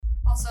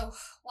Also,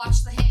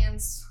 watch the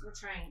hands. We're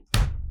trying.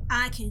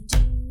 I can do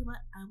what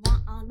I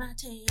want on my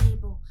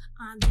table.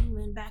 I'm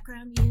doing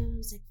background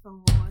music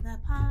for the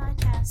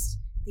podcast.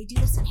 They do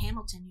this in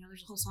Hamilton. You know,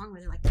 there's a whole song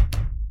where they're like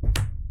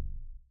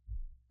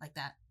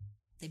that.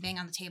 They bang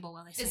on the table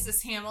while they sing. Is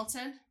this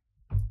Hamilton?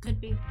 Could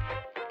be.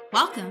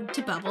 Welcome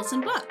to Bubbles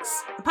and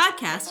Books, a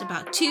podcast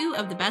about two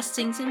of the best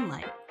things in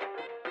life.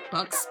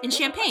 Books and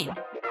champagne.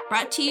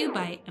 Brought to you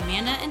by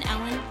Amanda and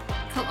Ellen,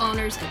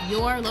 co-owners of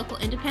your local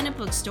independent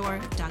bookstore,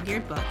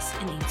 Dog-Eared Books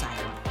in Ames,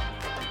 Iowa.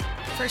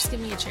 First, give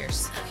me a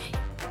cheers.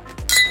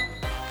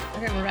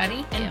 Okay, we're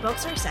ready? And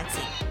books are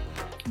sexy.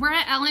 We're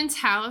at Ellen's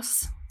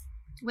house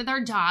with our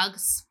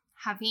dogs,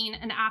 having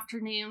an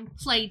afternoon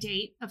play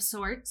date of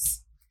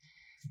sorts.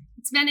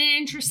 It's been an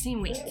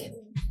interesting week.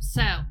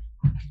 So,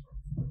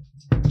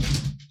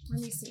 let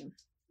me see.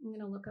 I'm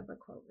going to look up a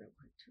quote real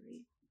quick to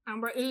read.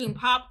 And we're eating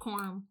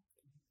popcorn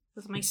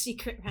with my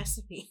secret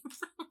recipe.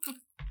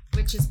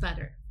 Which is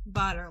butter.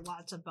 Butter,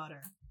 lots of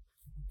butter.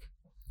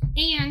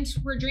 And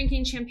we're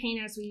drinking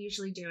champagne as we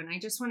usually do. And I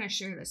just want to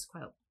share this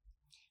quote.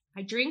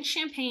 I drink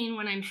champagne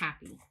when I'm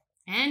happy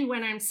and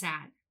when I'm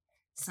sad.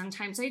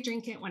 Sometimes I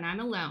drink it when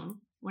I'm alone.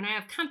 When I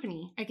have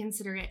company, I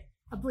consider it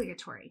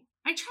obligatory.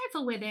 I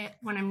trifle with it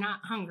when I'm not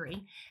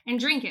hungry and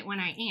drink it when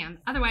I am.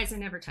 Otherwise, I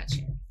never touch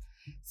it.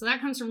 So that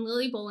comes from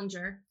Lily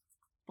Bollinger.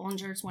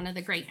 Bollinger is one of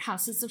the great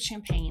houses of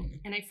champagne,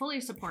 and I fully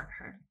support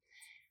her.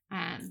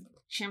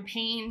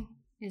 Champagne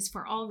is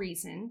for all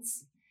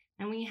reasons,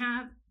 and we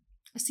have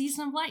a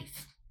season of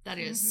life that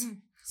is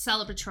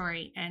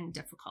celebratory and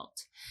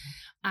difficult.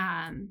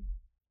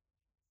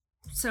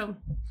 So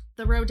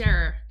the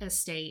Roeder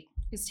estate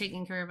is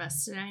taking care of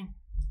us today.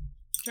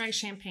 Dry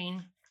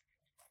champagne.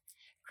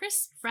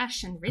 Crisp,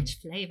 fresh, and rich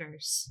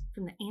flavors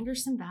from the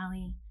Anderson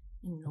Valley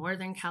in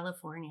Northern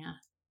California.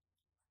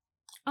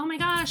 Oh my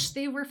gosh,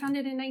 they were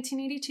founded in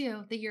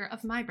 1982, the year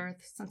of my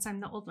birth, since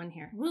I'm the old one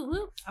here. Woo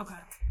woo. Okay.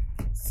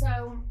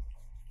 So,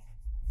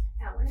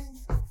 Ellen,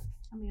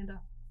 Amanda.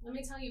 let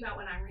me tell you about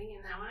what I'm reading,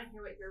 and I want to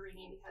hear what you're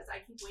reading because I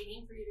keep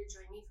waiting for you to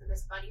join me for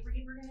this buddy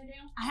read we're going to do.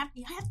 I have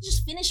to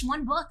just finish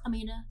one book,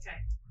 Amanda. Okay.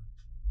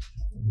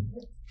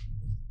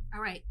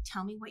 All right,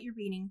 tell me what you're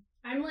reading.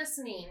 I'm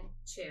listening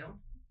to,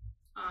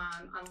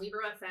 on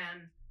Libro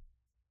FM,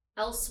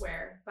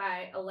 Elsewhere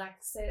by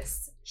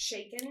Alexis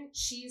Shaken.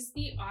 She's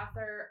the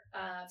author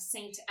of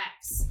Saint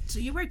X. So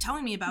you were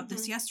telling me about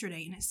this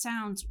yesterday, and it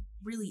sounds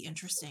really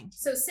interesting.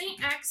 So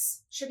Saint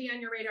X should be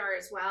on your radar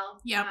as well.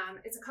 Yep.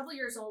 It's a couple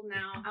years old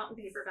now, out in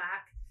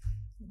paperback,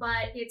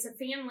 but it's a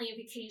family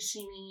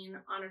vacationing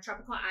on a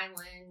tropical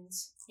island,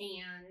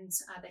 and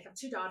they have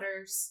two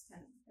daughters,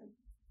 and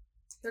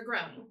they're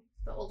growing.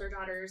 The older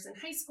daughter's in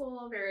high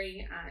school,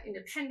 very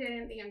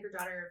independent. The younger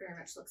daughter very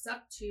much looks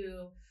up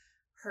to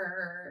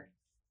her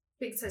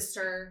big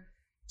sister,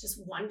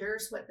 just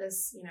wonders what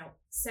this,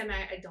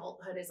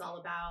 semi-adulthood is all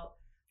about.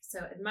 So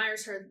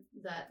admires her,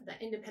 the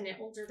independent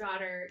older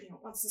daughter,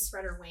 wants to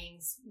spread her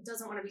wings,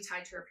 doesn't want to be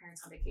tied to her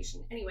parents on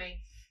vacation.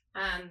 Anyway,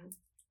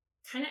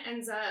 kind of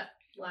ends up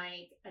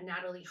like a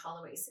Natalie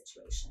Holloway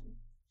situation.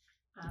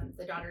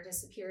 The daughter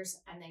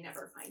disappears and they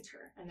never find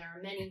her. And there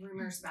are many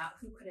rumors about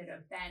who could it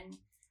have been.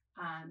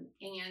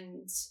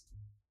 And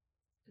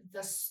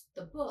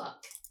the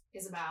book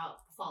is about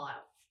the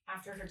fallout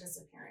after her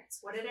disappearance.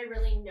 What did I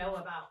really know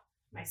about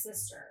my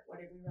sister? What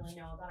did we really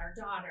know about our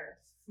daughter?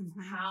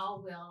 Mm-hmm.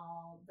 How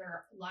will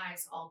their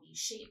lives all be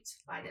shaped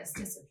by this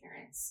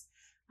disappearance?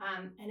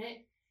 And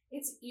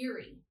it's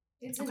eerie.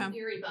 It's an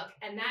eerie book.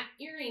 And that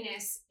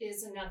eeriness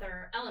is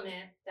another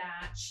element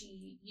that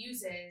she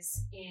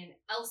uses in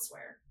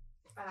Elsewhere.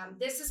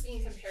 This is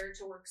being compared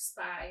to works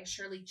by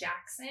Shirley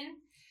Jackson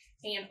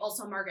and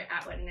also Margaret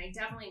Atwood. And I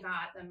definitely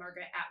got the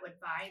Margaret Atwood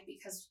vibe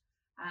because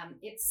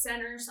it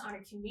centers on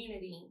a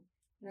community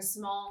in a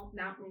small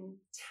mountain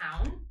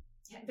town.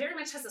 It very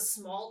much has a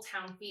small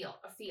town feel,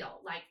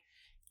 like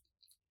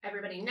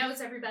everybody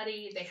knows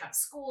everybody. They have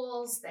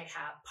schools, they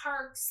have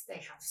parks, they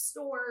have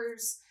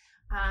stores,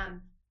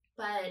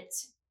 but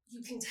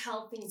you can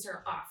tell things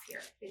are off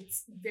here.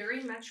 It's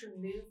very much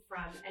removed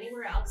from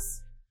anywhere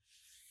else.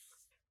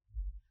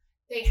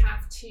 They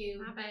have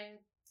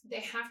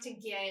to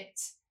get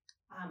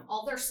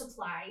all their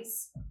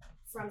supplies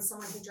from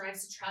someone who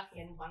drives a truck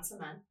in once a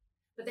month,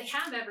 but they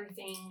have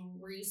everything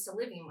we're used to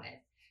living with.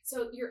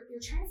 So you're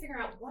trying to figure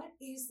out, what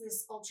is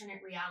this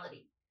alternate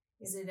reality?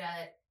 Is it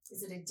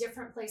a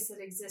different place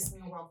that exists in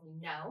the world we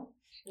know?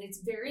 And it's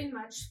very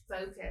much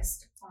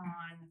focused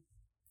on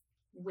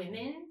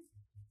women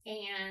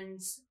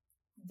and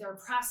their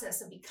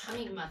process of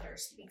becoming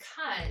mothers,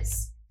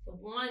 because the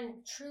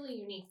one truly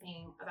unique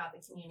thing about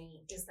the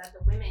community is that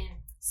the women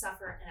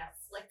suffer an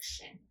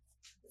affliction.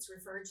 It's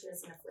referred to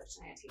as an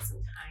affliction. It takes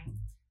some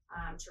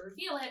time to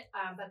reveal it,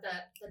 but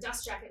the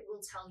dust jacket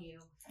will tell you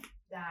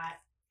that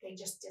they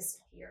just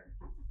disappear.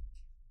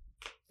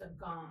 They're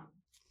gone.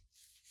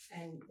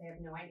 And they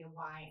have no idea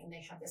why. And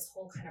they have this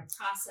whole kind of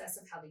process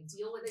of how they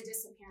deal with a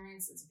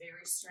disappearance. It's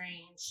very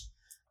strange.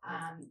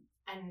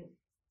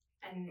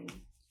 And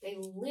they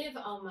live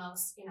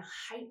almost in a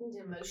heightened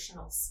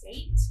emotional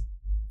state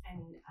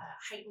and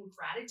heightened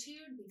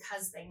gratitude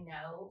because they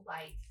know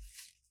like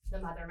the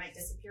mother might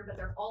disappear, but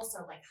they're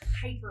also like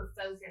hyper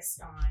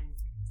focused on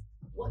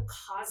what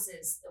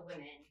causes the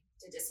women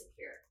to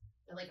disappear.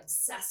 They're like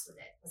obsessed with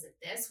it. Was it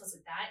this? Was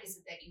it that? Is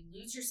it that you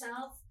lose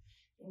yourself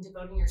in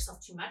devoting yourself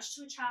too much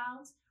to a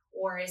child?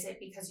 Or is it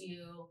because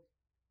you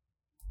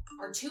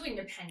are too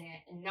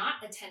independent and not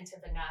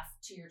attentive enough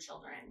to your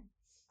children?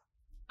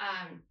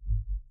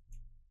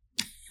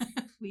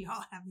 We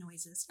all have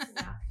noises.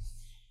 Yeah.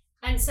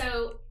 And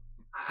so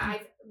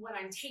what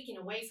I'm taking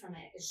away from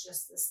it is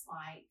just this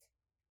like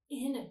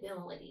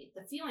inability,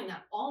 the feeling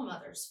that all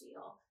mothers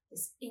feel,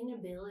 this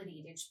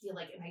inability to feel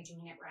like, am I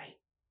doing it right?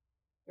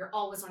 You're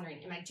always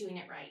wondering, am I doing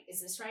it right? Is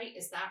this right?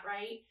 Is that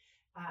right?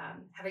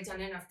 Have I done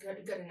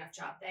good enough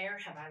job there?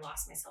 Have I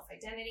lost my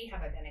self-identity?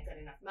 Have I been a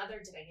good enough mother?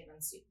 Did I give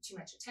them too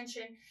much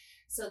attention?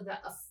 So the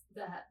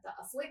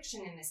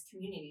affliction in this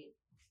community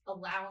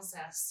allows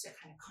us to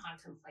kind of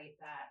contemplate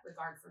that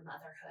regard for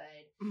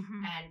motherhood.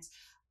 Mm-hmm. And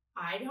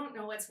I don't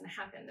know what's going to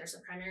happen. There's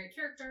a primary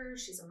character.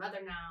 She's a mother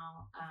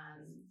now.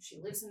 She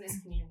lives in this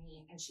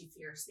community and she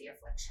fears the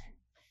affliction.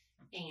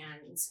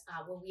 And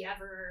will we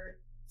ever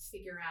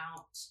figure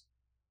out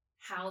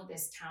how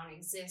this town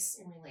exists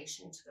in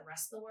relation to the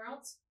rest of the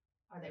world?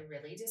 Are they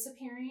really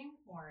disappearing,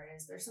 or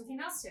is there something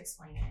else to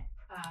explain it?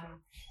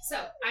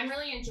 So I'm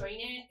really enjoying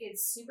it.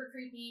 It's super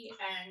creepy,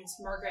 and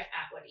Margaret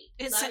Atwoody.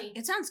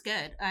 It sounds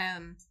good.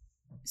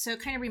 So it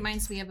kind of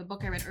reminds me of a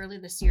book I read earlier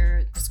this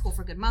year, The School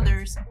for Good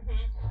Mothers. Mm-hmm.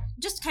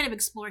 Just kind of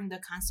exploring the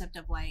concept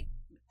of like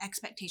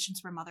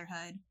expectations for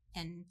motherhood.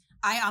 And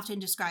I often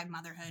describe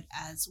motherhood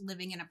as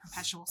living in a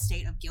perpetual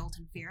state of guilt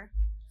and fear.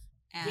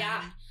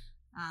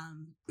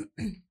 And,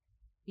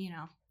 you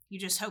know, you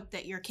just hope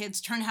that your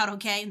kids turn out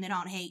okay and they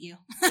don't hate you.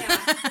 Yeah.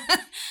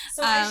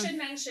 So I should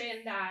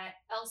mention that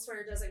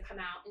Elsewhere doesn't come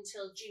out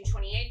until June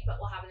 28th, but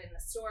we'll have it in the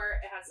store.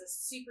 It has a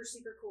super,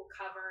 super cool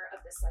cover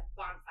of this like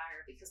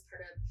bonfire, because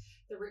part of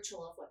the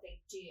ritual of what they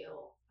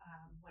do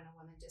when a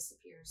woman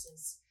disappears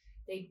is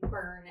they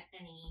burn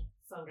any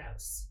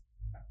photos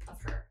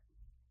of her.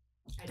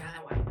 I don't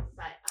know why,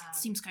 but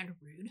seems kind of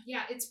rude.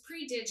 Yeah, it's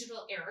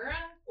pre-digital era,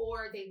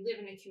 or they live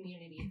in a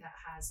community that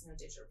has no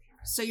digital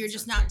cameras. So you're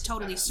just not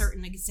totally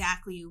certain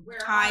exactly where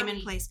time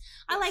and place.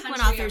 I like when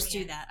authors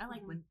do that. I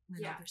like when authors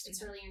do that.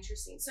 It's really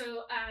interesting.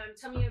 So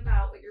tell me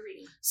about what you're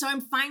reading. So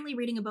I'm finally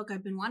reading a book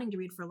I've been wanting to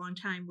read for a long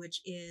time,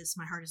 which is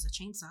My Heart is a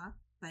Chainsaw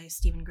by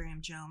Stephen Graham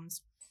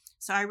Jones.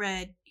 So I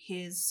read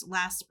his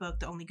last book,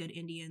 The Only Good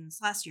Indians,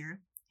 last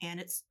year,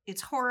 and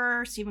it's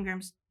horror. Stephen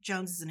Graham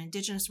Jones is an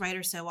Indigenous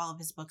writer, so all of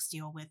his books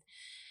deal with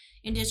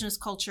Indigenous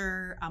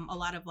culture, a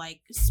lot of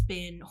like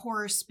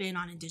horror spin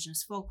on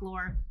Indigenous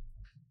folklore.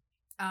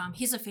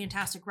 He's a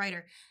fantastic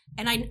writer,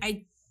 and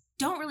I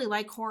don't really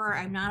like horror.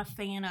 I'm not a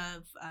fan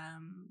of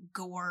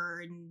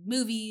gore and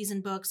movies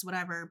and books,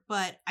 whatever,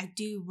 but I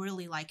do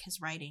really like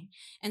his writing.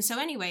 And so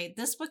anyway,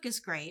 this book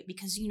is great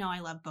because, you know, I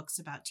love books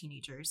about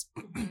teenagers.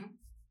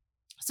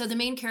 So the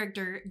main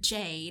character,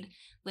 Jade,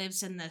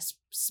 lives in this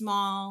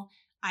small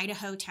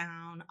Idaho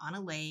town on a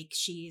lake.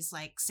 She's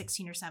like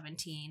 16 or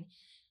 17.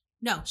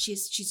 No,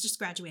 she's just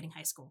graduating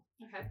high school.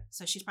 Okay.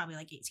 So she's probably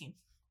like 18.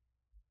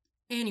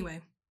 Anyway,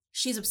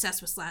 she's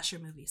obsessed with slasher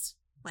movies.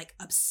 Like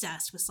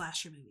obsessed with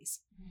slasher movies.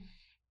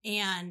 Mm-hmm.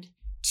 And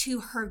to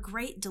her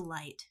great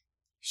delight,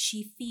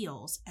 she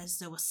feels as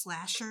though a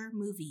slasher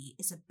movie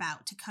is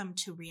about to come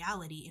to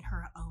reality in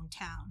her own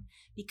town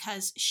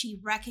because she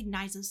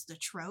recognizes the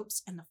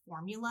tropes and the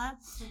formula.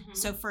 Mm-hmm.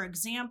 So for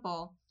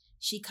example,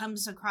 she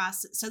comes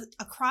across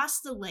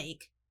the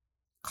lake,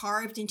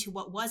 carved into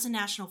what was a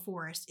national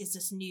forest, is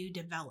this new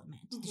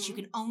development that you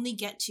can only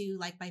get to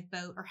like by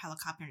boat or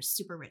helicopter. It's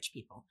super rich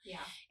people. Yeah.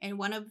 And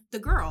one of the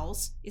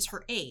girls is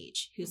her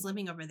age who's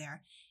living over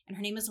there, and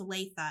her name is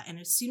Aletha. And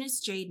as soon as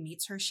Jade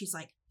meets her, she's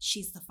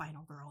the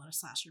final girl in a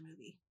slasher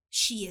movie.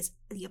 She is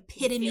the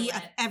epitome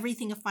of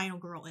everything a final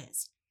girl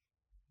is.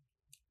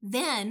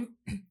 Then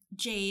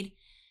Jade,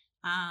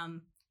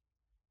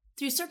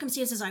 through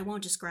circumstances I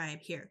won't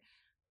describe here,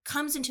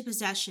 comes into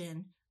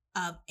possession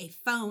of a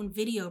phone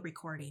video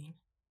recording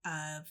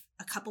of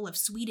a couple of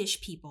Swedish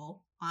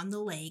people on the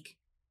lake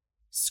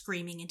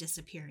screaming and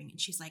disappearing.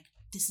 And she's like,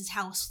 this is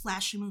how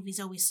slasher movies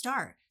always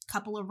start. A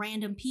couple of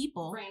random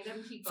people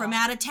from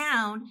out of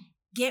town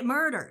get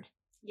murdered.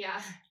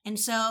 Yeah. And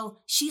so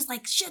she's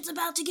like, shit's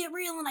about to get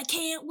real and I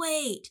can't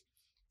wait.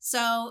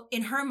 So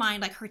in her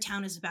mind, like her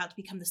town is about to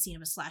become the scene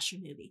of a slasher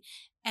movie.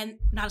 And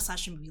not a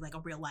slasher movie, like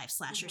a real life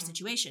slasher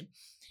situation.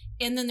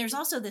 And then there's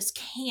also this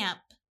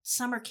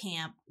summer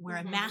camp where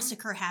a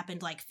massacre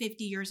happened like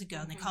 50 years ago,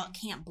 and they call it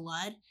Camp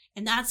Blood,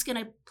 and that's going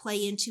to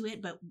play into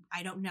it, but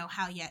I don't know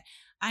how yet.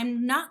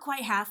 I'm not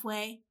quite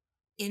halfway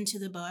into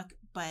the book,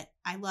 but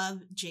I love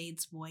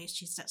Jade's voice.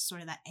 She's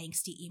sort of that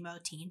angsty emo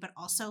teen, but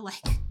also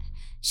like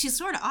she's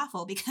sort of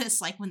awful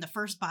because like when the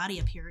first body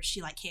appears,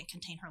 she like can't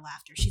contain her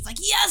laughter. She's like,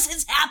 yes,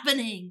 it's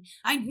happening.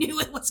 I knew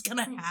it was going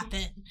to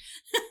happen.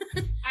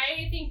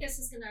 I think this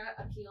is going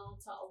to appeal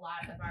to a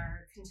lot of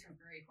our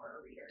contemporary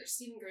horror readers.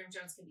 Stephen Graham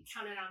Jones can be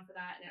counted on for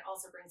that. And it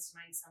also brings to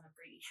mind some of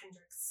Grady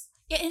Hendrix.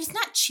 Yeah, and it's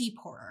not cheap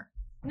horror.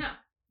 No.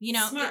 You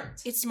know,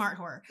 smart. It's smart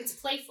horror. It's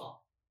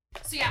playful.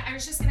 So yeah, I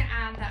was just going to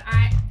add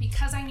that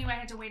because I knew I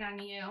had to wait on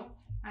you,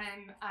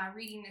 I'm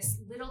reading this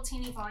little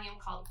teeny volume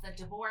called The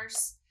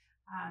Divorce.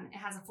 It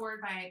has a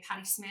foreword by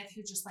Patti Smith,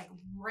 who just like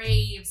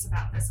raves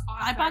about this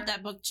author. I bought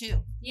that book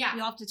too. Yeah.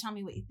 You'll have to tell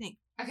me what you think.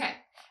 Okay.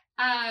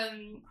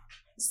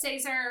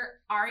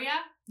 Cesar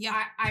Aira.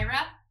 Yeah.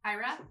 Aira.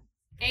 Aira.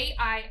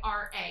 I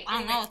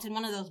don't know. It's in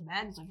one of those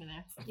bags over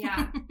there.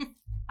 Yeah.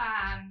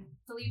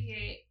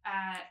 Felipe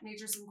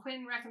Majorson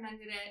Quinn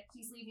recommended it.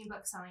 He's leaving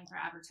book selling for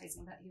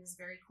advertising, but he was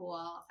very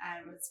cool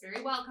and it's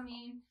very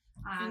welcoming.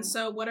 And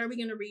so what are we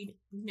going to read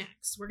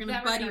next? We're going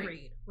to buddy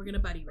read. We're going to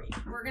buddy read.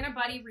 We're going to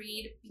buddy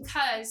read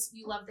because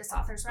you love this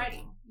author's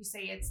writing. You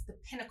say it's the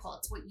pinnacle.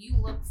 It's what you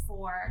look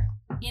for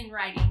in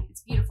writing.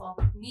 It's beautiful.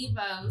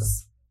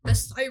 Nevos. The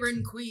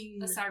Siren Queen.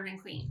 The Siren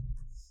Queen.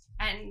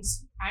 And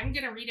I'm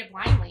going to read it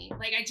blindly.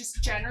 Like, I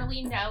just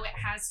generally know it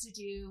has to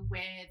do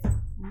with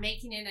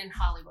making it in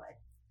Hollywood.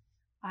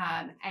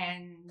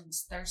 And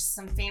there's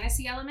some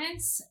fantasy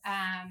elements.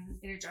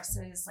 It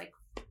addresses, like,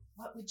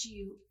 what would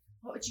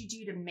you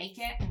do to make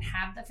it and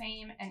have the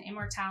fame and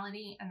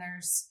immortality? And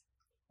there's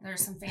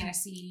some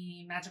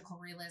fantasy, magical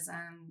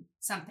realism,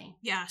 something.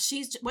 Yeah,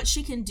 what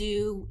she can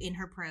do in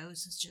her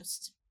prose is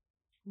just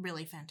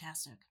really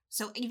fantastic.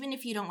 So even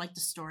if you don't like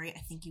the story, I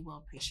think you will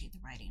appreciate the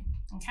writing.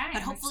 Okay.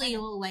 But hopefully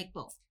you'll like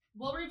both.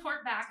 We'll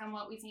report back on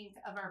what we think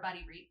of our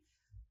buddy read.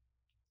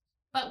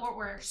 But what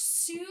we're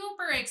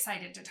super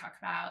excited to talk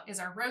about is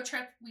our road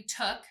trip we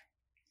took,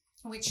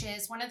 which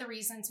is one of the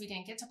reasons we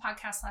didn't get to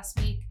podcast last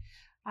week.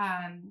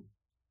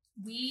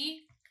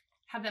 We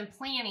have been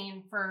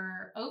planning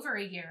for over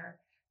a year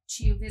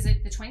to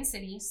visit the Twin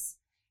Cities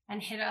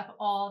and hit up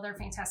all their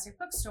fantastic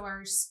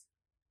bookstores.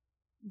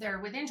 They're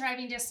within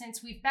driving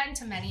distance. We've been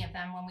to many of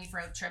them when we've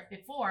road tripped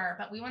before,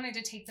 but we wanted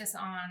to take this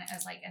on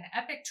as like an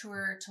epic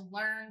tour to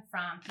learn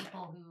from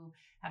people who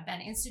have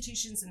been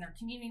institutions in their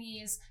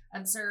communities,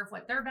 observe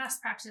what their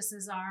best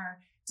practices are,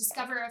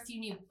 discover a few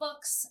new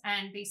books,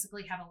 and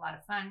basically have a lot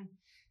of fun.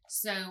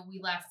 So we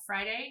left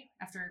Friday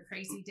after a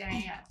crazy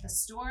day at the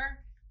store.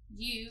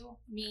 You,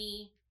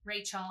 me,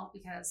 Rachel,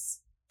 because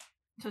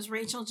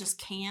Rachel just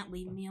can't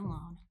leave me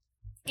alone.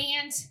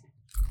 And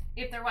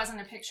if there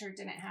wasn't a picture, it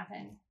didn't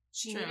happen.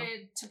 She True.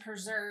 needed to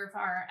preserve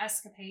our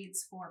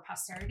escapades for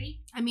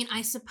posterity. I mean,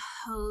 I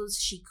suppose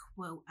she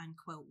quote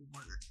unquote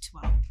worked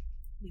while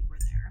we were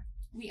there.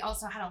 We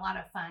also had a lot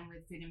of fun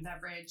with food and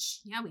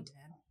beverage. Yeah, we did.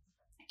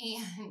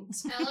 And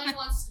Ellen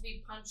wants to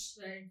be punched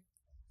today.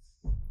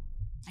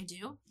 I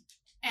do.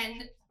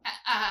 And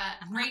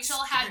I'm not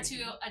Rachel had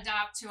scared. to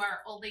adopt to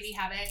our old lady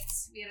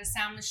habits. We had a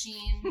sound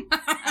machine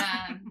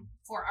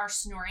for our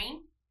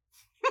snoring,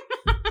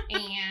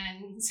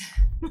 and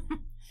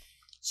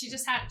she had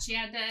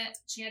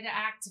to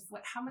act.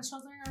 How much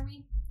older are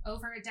we?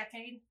 Over a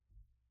decade.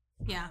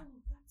 Yeah.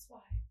 Oh, that's why.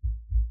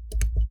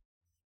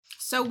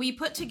 So we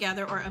put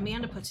together, or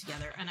Amanda put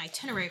together, an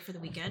itinerary for the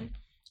weekend,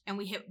 and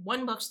we hit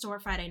one bookstore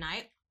Friday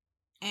night,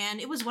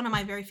 and it was one of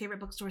my very favorite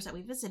bookstores that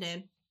we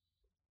visited.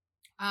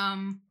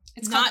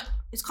 It's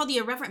called the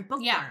Irreverent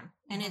Book Barn,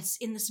 and it's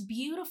in this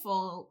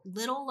beautiful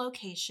little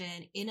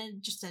location in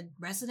just a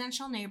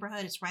residential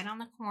neighborhood. It's right on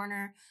the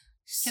corner.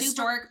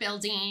 Historic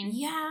building.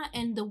 Yeah,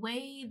 and the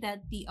way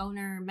that the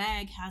owner,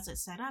 Meg, has it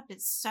set up,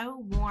 it's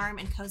so warm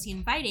and cozy and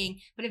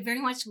inviting, but it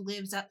very much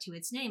lives up to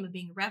its name of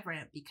being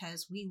irreverent,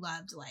 because we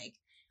loved, like,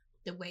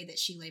 the way that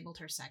she labeled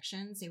her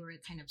sections. They were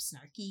kind of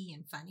snarky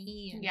and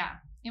funny. And Yeah.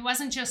 It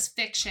wasn't just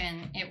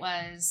fiction. It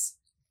was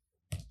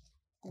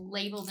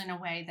labeled in a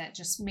way that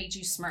just made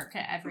you smirk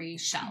at every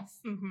shelf.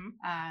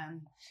 Mm-hmm.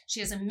 She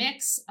has a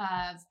mix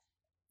of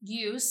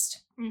used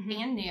Mm-hmm.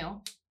 and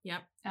new.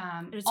 Yep.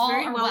 It's all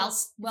very are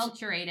well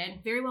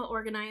curated. Very well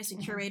organized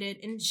and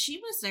curated. And she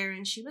was there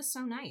and she was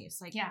so nice.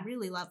 Like,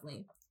 really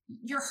lovely.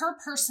 Her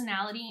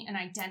personality and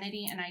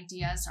identity and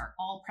ideas are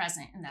all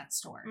present in that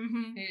store.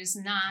 Mm-hmm. It is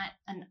not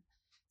an...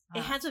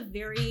 it has a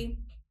very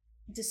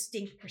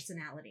distinct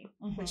personality,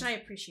 which I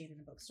appreciate in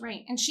a bookstore.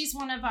 Right. And she's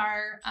one of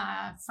our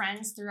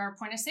friends through our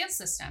point of sale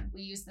system.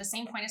 We use the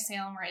same point of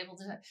sale and we're able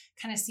to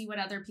kind of see what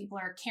other people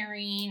are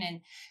carrying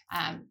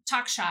and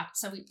talk shop.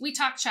 So we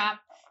talk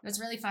shop. It was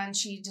really fun.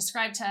 She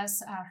described to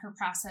us her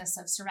process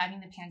of surviving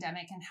the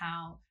pandemic and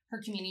how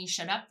her community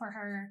showed up for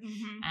her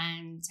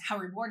and how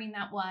rewarding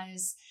that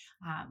was.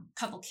 A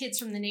couple kids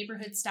from the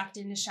neighborhood stopped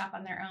in to shop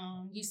on their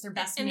own, used their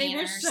best manners. And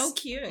they were so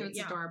cute. It was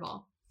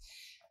adorable.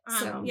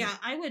 So yeah,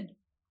 I would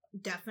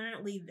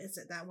definitely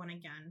visit that one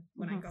again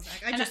when I go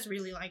back. I just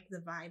really like the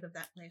vibe of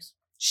that place.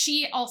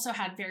 She also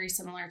had very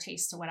similar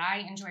taste to what I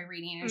enjoy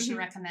reading, and she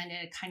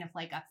recommended kind of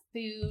like a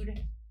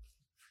food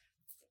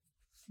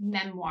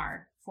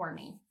memoir for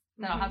me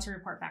that I'll have to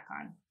report back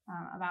on.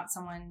 about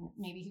someone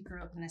maybe who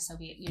grew up in the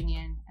Soviet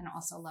Union and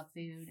also loved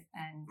food.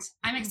 And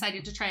I'm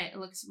excited to try it. It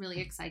looks really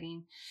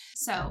exciting.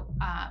 So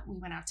we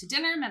went out to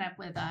dinner, met up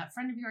with a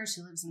friend of yours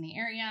who lives in the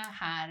area,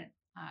 had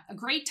a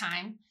great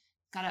time,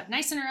 got up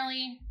nice and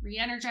early,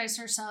 re-energized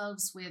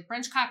ourselves with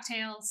brunch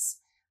cocktails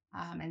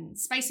and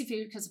spicy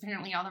food, because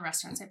apparently all the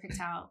restaurants I picked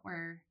out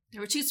were... They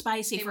were too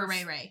spicy for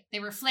Ray Ray. They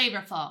were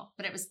flavorful,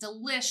 but it was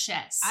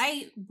delicious.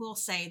 I will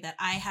say that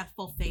I have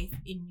full faith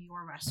in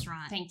your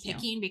restaurant. Thank you.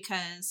 Picking,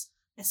 because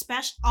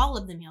especially all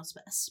of the meals,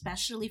 but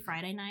especially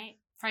Friday night.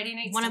 Friday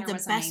night's one of dinner the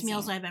was best amazing.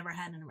 meals I've ever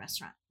had in a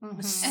restaurant. Mm-hmm. It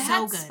was It so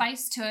had good.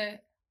 spice to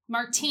it,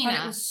 Martina.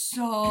 but it was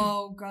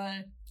so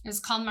good. It was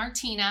called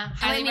Martina. And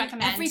Highly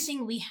recommend.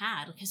 everything we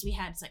had, because we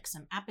had like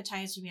some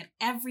appetizers, we had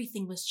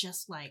everything was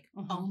just like,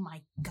 oh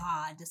my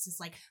God, this is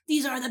like,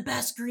 these are the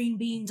best green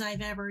beans I've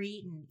ever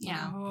eaten. You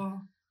Yeah.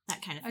 know,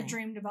 that kind of I thing.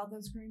 dreamed about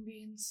those green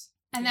beans.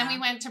 And then Yeah. we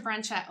went to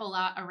brunch at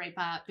Ola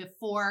Arepa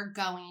before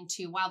going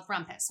to Wild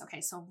Rumpus.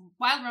 Okay, so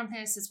Wild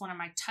Rumpus is one of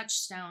my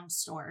touchstone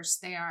stores.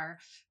 They are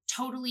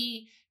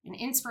totally an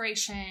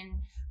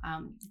inspiration.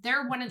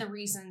 They're one of the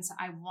reasons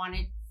I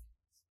wanted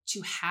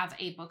to have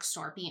a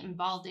bookstore, be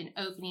involved in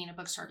opening a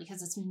bookstore,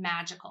 because it's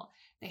magical.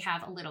 They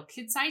have a little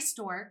kid-sized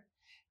store.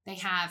 They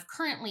have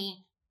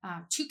currently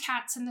 2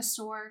 cats in the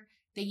store.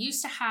 They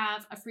used to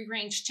have a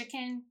free-range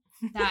chicken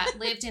that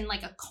lived in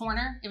like a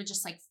corner. It would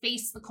just like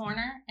face the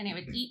corner and it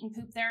would eat and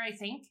poop there, I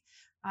think,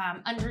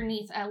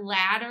 underneath a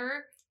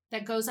ladder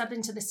that goes up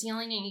into the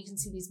ceiling, and you can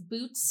see these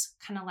boots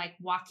kind of like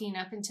walking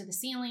up into the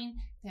ceiling.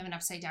 They have an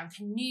upside down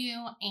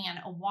canoe and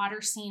a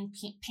water scene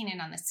painted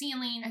on the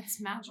ceiling.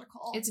 It's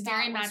magical. It's That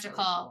very was magical.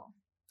 Really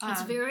cool.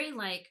 It's very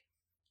like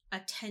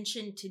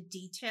attention to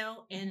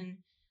detail, and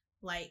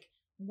like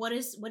what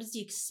is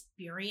the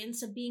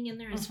experience of being in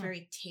there is Mhm.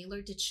 very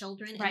tailored to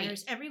children. Right. And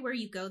there's everywhere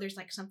you go, there's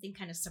like something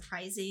kind of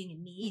surprising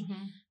and neat.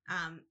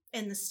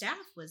 And the staff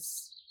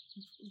was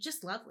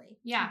just lovely.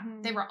 Yeah,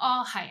 Mhm. they were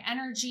all high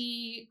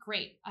energy,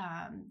 great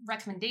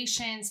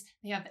recommendations.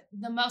 They have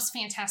the most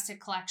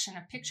fantastic collection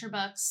of picture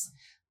books.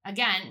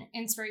 Again,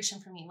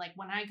 inspiration for me. Like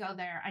when I go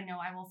there, I know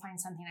I will find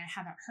something I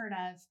haven't heard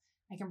of.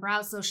 I can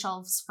browse those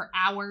shelves for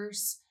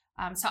hours.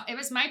 So it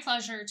was my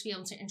pleasure to be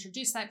able to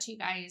introduce that to you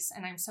guys.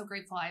 And I'm so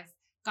grateful I've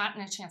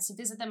gotten a chance to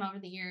visit them over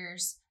the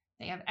years.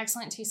 They have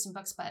excellent taste in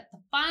books. But the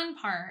fun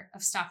part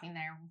of stopping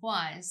there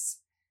was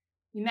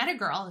we met a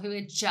girl who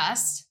had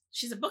just...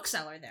 She's a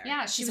bookseller there.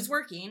 Yeah, she she's was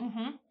working.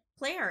 Mhm.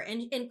 Claire,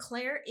 and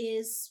Claire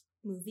is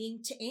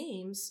moving to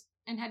Ames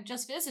And had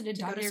just visited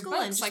to go to Dog-Eared school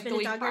and Books just like been the to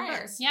week Dog-Eared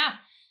prior. Books. Yeah.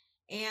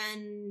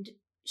 And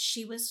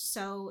she was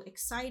so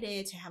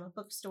excited to have a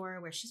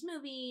bookstore where she's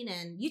moving.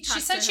 And you talked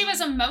She said to she her.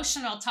 was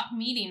emotional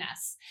meeting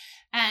us.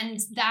 And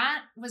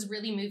that was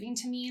really moving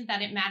to me,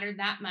 that it mattered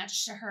that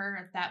much to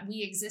her that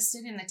we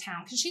existed in the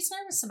town, because she's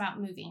nervous about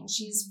moving.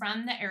 She's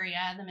from the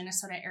area, the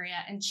Minnesota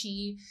area, and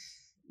she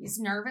is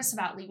nervous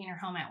about leaving her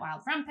home at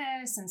Wild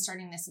Rumpus and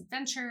starting this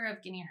adventure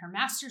of getting her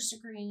master's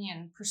degree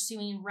and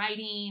pursuing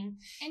writing.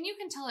 And you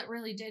can tell it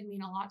really did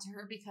mean a lot to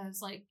her,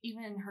 because like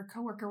even her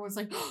coworker was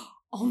like,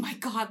 oh my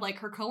God, like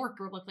her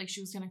coworker looked like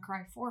she was going to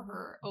cry for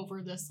her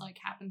over this like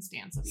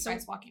happenstance of you So-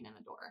 guys walking in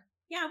the door.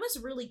 Yeah, it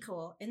was really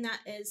cool. And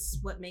that is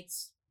what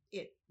makes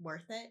it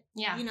worth it.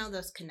 Yeah. You know,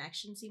 those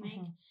connections you make.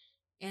 Mhm.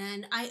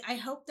 And I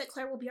hope that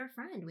Claire will be our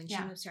friend when she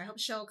Yeah. moves here. I hope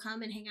she'll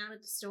come and hang out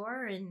at the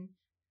store, and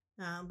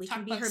we Talk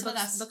can be her books with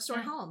us. bookstore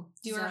Yeah. home.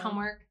 Do her So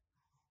homework.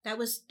 That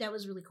was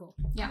really cool.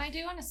 Yeah. And I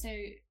do want to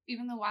say,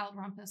 even though Wild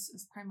Rumpus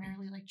is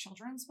primarily like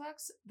children's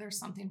books, there's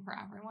something for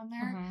everyone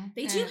there. Mhm.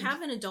 They do And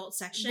have an adult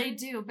section. They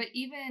do, but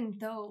even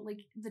though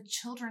like the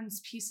children's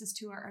pieces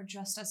to it are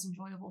just as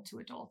enjoyable to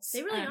adults.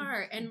 They really And-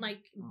 are. And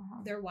like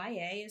Uh-huh. their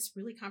YA is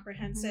really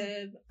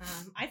comprehensive.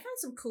 I found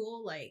some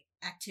cool like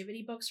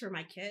activity books for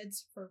my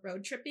kids for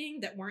road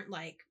tripping that weren't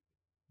like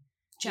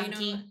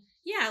Junkie. You know,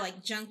 yeah,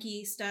 like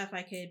junky stuff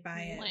I could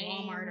buy at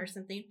Lame. Walmart or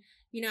something.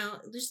 You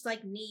know, just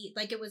like neat.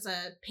 Like it was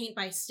a paint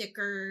by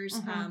stickers,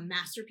 Mhm.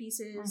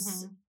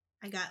 masterpieces. Mhm.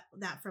 I got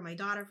that for my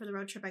daughter for the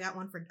road trip. I got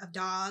one of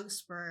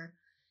dogs for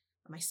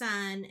my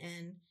son,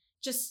 and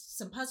just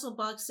some puzzle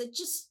books. It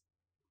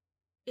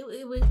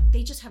was.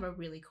 They just have a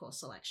really cool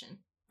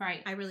selection.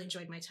 Right. I really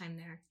enjoyed my time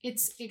there.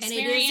 It's it is a-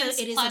 experience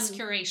it is plus a-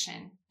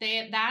 curation.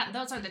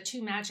 Those are the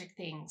two magic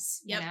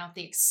things. Yep. You know,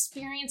 the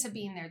experience of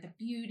being there, the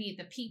beauty,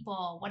 the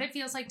people, what it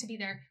feels like to be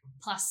there,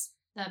 plus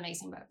the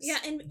amazing books. Yeah,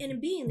 and in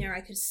being there,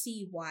 I could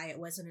see why it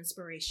was an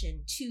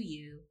inspiration to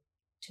you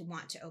to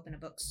want to open a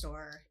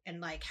bookstore, and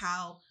like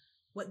how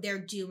what they're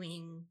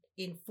doing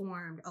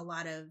informed a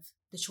lot of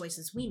the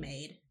choices we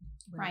made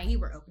when Right. we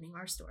were opening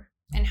our store.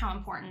 And how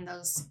important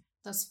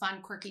those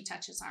fun, quirky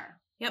touches are.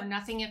 Yep. Or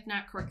nothing if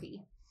not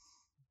quirky.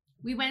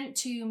 We went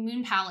to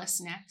Moon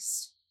Palace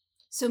next.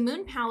 So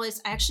Moon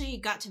Palace, I actually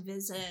got to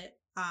visit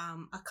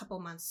a couple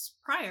months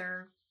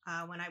prior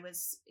when I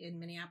was in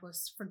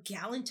Minneapolis for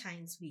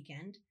Galentine's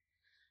weekend.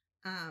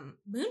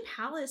 Moon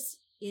Palace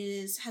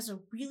has a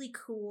really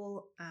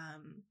cool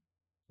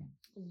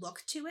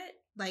look to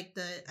it. Like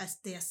the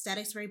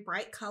aesthetics, very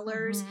bright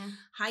colors, Mhm.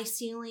 high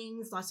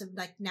ceilings, lots of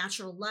like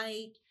natural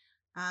light.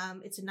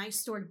 It's a nice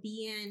store to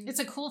be in. It's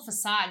a cool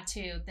facade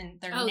too.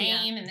 Their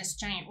name and this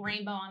giant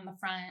rainbow on the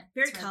front.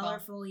 Very It's really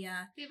colorful, cool.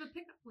 yeah. They have a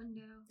pickup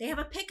window. They have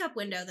a pickup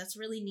window that's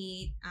really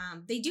neat.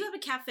 They do have a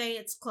cafe.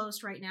 It's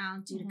closed right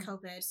now due to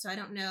COVID, so I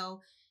don't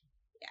know.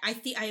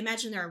 I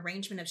imagine their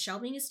arrangement of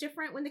shelving is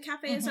different when the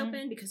cafe is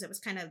open because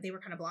they were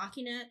kind of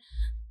blocking it.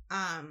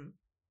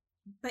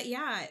 But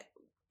yeah,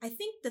 I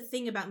think the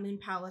thing about Moon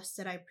Palace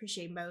that I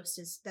appreciate most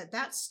is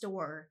that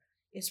store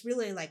is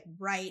really like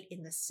right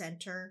in the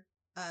center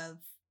of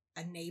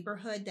a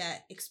neighborhood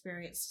that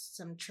experienced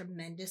some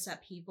tremendous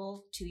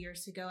upheaval 2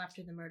 years ago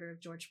after the murder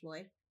of George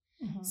Floyd.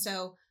 Mhm.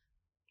 So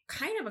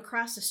kind of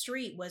across the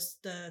street was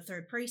the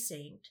 3rd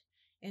Precinct.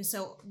 And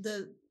so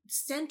the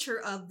center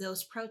of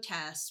those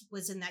protests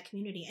was in that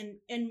community,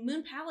 and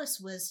Moon Palace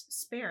was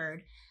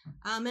spared.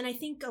 And I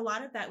think a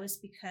lot of that was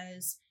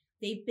because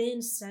they've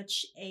been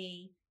such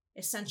a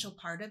essential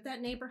part of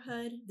that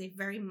neighborhood. They've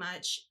very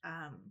much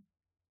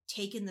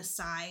taken the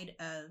side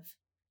of,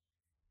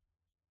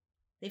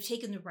 they've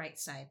taken the right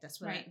side. That's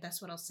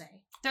what I'll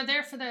say. They're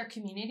there for their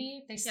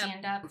community. They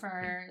stand up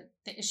for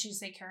the issues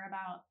they care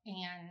about,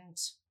 and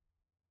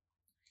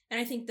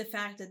I think the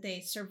fact that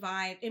they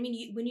survived. I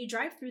mean, when you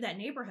drive through that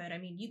neighborhood, I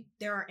mean,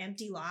 there are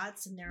empty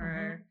lots and there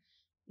are,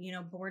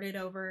 boarded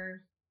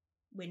over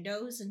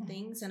windows and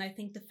things. And I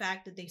think the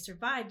fact that they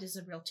survived is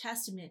a real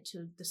testament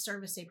to the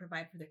service they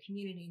provide for their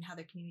community and how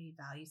their community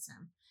values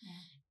them.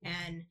 Yeah.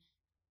 And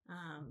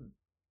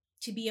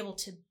to be able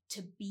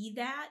to be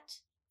that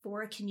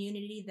for a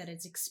community that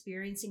is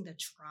experiencing the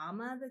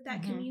trauma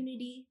that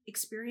community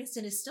experienced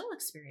and is still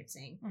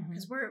experiencing,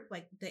 because we're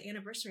like, the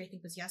anniversary I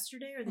think was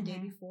yesterday or the day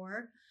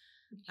before.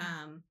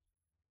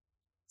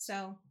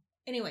 So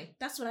anyway,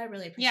 that's what I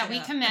really appreciate. Yeah,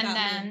 we commend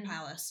them. Moon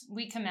Palace.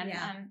 We commend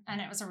them,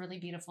 and it was a really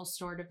beautiful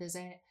store to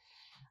visit.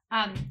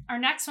 Our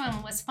next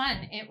one was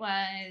fun. It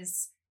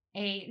was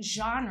a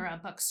genre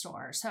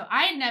bookstore. So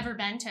I had never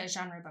been to a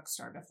genre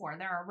bookstore before.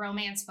 There are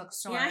romance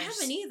bookstores. Yeah, I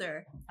haven't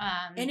either.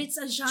 And it's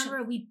a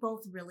genre we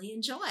both really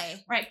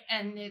enjoy. Right.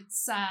 And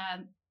it's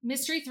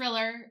mystery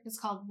thriller. It's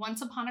called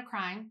Once Upon a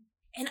Crime.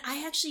 And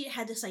I actually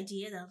had this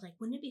idea that I was like,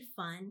 wouldn't it be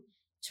fun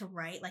to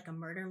write like a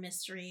murder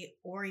mystery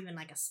or even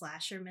like a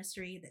slasher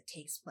mystery that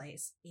takes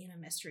place in a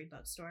mystery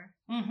bookstore?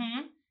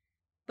 Mm-hmm.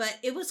 But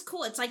it was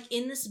cool. It's like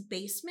in this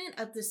basement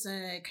of this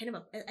kind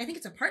of I think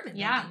it's apartment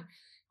building.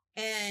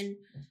 And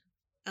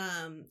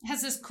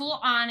has this cool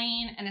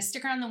awning and a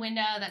sticker on the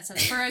window that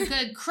says, "For a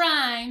good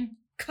crime,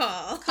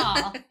 call."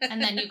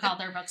 And then you call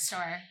their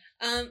bookstore.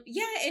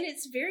 Yeah, and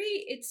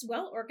it's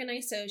well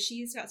organized. So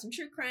she's got some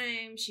true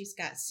crime, she's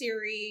got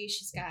series,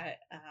 she's got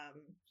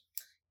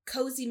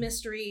cozy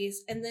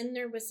mysteries, and then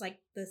there was like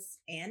this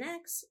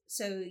annex.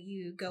 So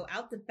you go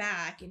out the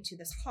back into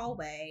this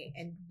hallway,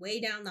 and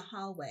way down the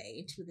hallway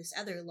into this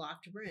other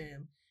locked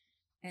room,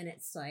 and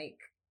it's like,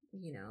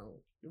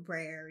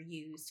 rare,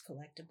 used,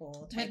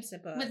 collectible types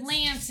of books with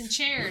lamps and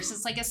chairs.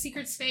 It's like a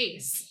secret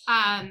space.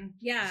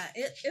 Yeah,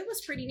 it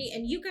was pretty neat.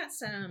 And you got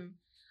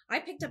I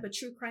picked up a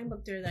true crime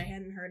book there that I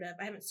hadn't heard of.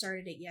 I haven't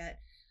started it yet.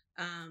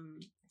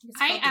 It's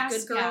called The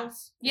Good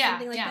Girls,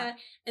 something like that.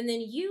 And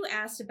then you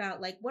asked about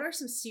like, what are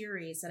some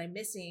series that I'm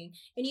missing?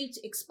 And you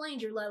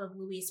explained your love of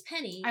Louise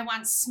Penny. I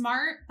want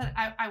smart, but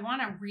I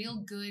want a real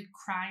good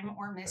crime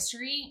or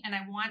mystery, and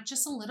I want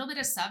just a little bit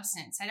of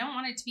substance. I don't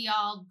want it to be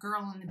all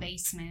girl in the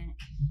basement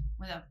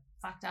with a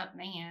fucked up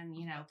man,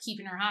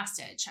 keeping her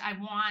hostage. I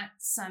want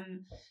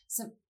some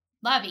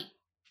Lovey.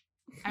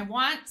 I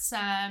want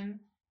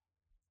some.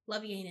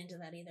 Lovey ain't into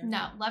that either.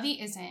 No,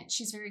 Lovey isn't.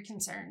 She's very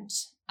concerned.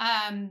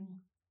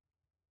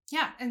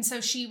 Yeah, and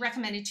so she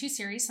recommended 2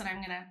 series that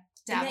I'm gonna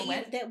dabble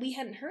with that we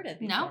hadn't heard of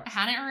before. No, I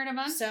hadn't heard of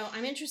them. So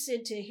I'm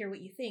interested to hear what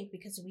you think,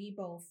 because we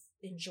both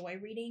enjoy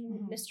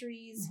reading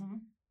mysteries.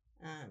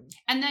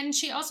 And then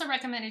she also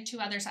recommended 2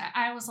 others.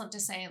 I always love to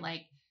say,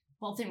 like,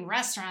 both in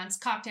restaurants,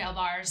 cocktail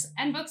bars,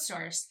 and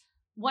bookstores,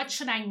 what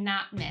should I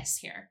not miss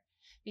here?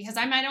 Because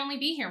I might only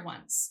be here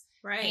once.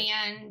 Right.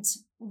 And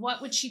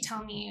what would she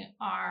tell me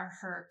are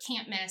her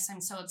can't miss?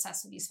 I'm so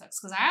obsessed with these books.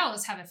 Because I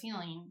always have a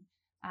feeling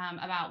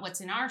about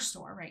what's in our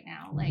store right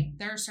now. Like,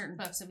 there are certain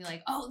books that be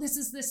like, oh, this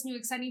is this new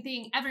exciting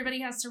thing.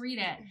 Everybody has to read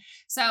it.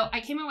 So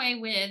I came away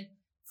with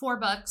 4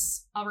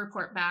 books. I'll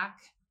report back.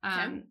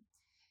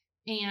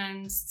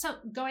 And so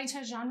going to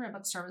a genre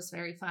bookstore was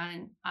very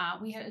fun.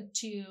 We had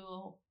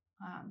to,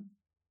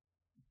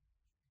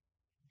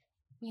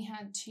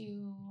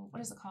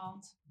 what is it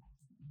called?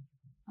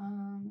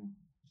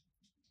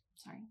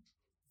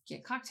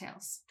 Get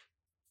cocktails.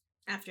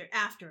 After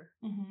After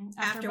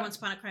Once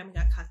Upon a Crime, we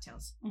got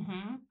cocktails.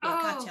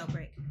 Cocktail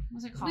break.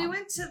 What's it called? We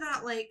went to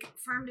that like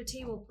farm to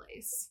table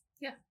place.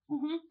 Yeah.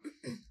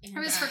 It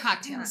was for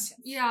cocktails.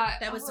 Yeah,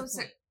 that was the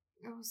point.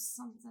 It was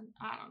something,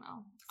 I don't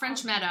know.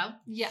 French Meadow.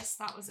 Yes,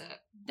 that was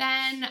it.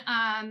 Then,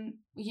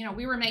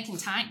 we were making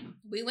time.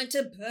 We went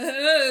to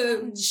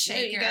Bone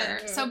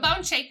Shaker. So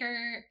Bone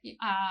Shaker,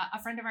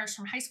 a friend of ours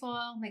from high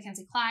school,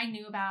 Mackenzie Clyde,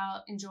 knew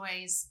about,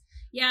 enjoys.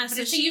 Yeah, But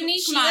so it's a she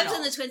unique lives model.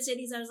 in the Twin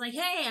Cities. I was like,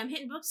 hey, I'm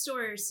hitting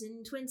bookstores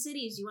in Twin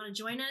Cities. You want to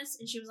join us?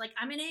 And she was like,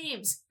 I'm in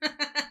Ames.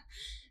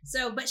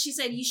 So, but she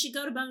said you should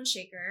go to Bone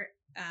Shaker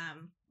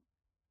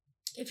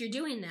if you're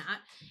doing that.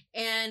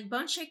 And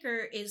Bone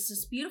Shaker is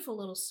this beautiful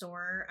little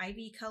store,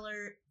 ivy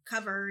color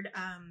covered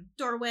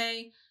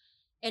doorway.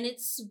 And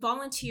it's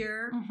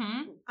volunteer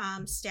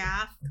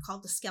staff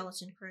called the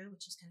Skeleton Crew,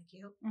 which is kind of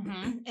cute.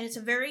 And it's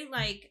a very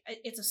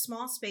it's a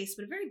small space,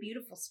 but a very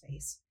beautiful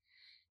space.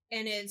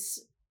 And it's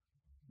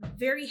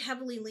very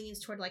heavily leans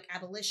toward like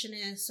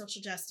abolitionist,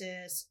 social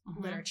justice,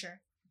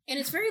 literature. And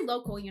it's very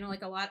local, you know,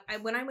 like a lot.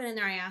 When I went in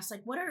there, I asked,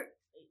 like,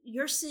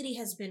 your city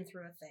has been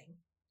through a thing.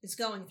 It's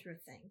going through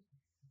a thing.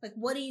 Like,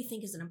 what do you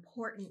think is an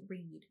important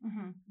read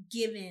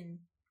given,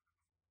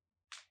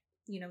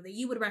 you know, that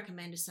you would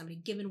recommend to somebody,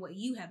 given what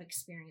you have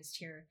experienced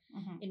here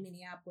in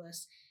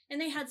Minneapolis?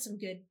 And they had some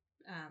good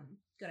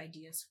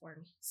ideas for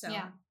me. So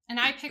yeah. And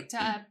I picked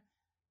up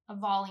a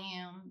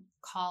volume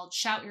called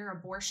Shout Your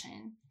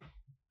Abortion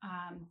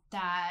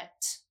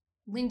that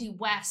Lindy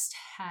West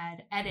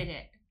had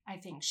edited. I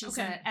think she's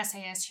an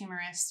essayist,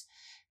 humorist,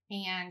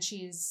 and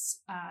she's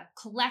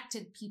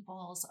collected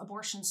people's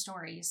abortion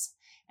stories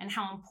and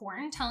how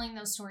important telling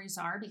those stories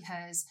are,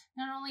 because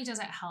not only does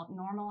it help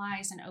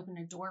normalize and open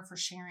a door for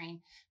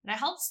sharing, but it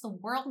helps the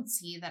world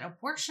see that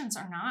abortions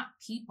are not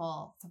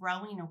people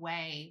throwing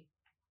away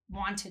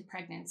wanted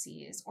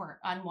pregnancies or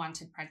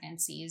unwanted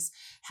pregnancies,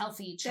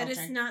 healthy children.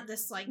 that it's not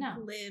this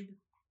glib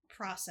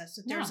process.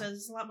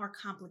 There's a lot more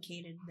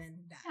complicated than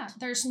that. Yeah,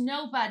 there's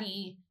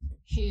nobody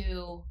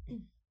who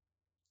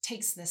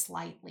takes this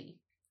lightly.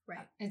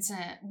 Right. It's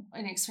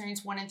an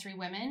experience 1 in 3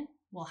 women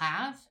will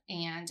have,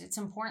 and it's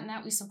important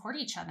that we support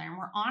each other and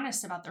we're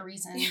honest about the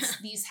reasons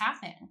these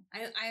happen.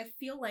 I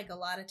feel like a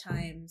lot of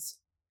times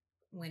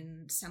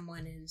when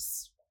someone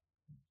is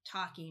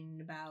talking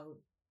about,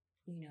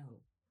 you know,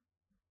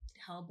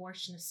 how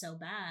abortion is so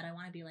bad, I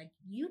want to be like,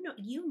 you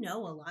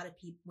know a lot of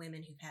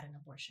women who've had an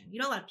abortion.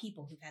 You know a lot of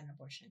people who've had an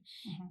abortion.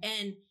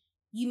 And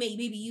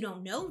maybe you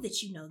don't know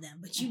that you know them,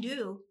 but you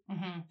do.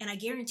 And I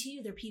guarantee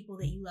you they're people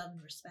that you love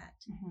and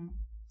respect.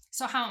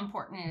 So how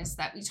important it is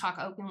that we talk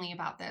openly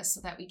about this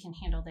so that we can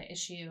handle the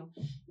issue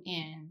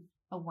in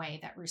a way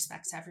that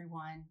respects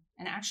everyone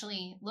and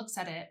actually looks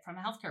at it from a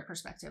healthcare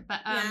perspective.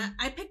 But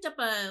I picked up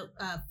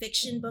a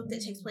fiction book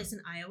that takes place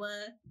in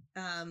Iowa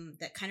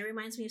that kind of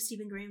reminds me of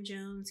Stephen Graham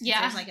Jones.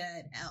 There's like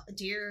a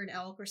deer and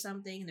elk or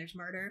something, and there's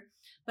murder.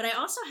 But I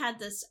also had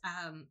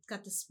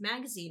got this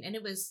magazine, and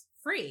it was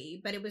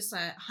free, but it was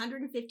a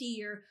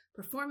 150-year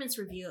performance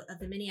review of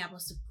the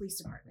Minneapolis Police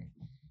Department.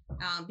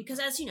 Because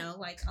as you know,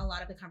 like a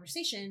lot of the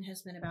conversation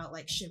has been about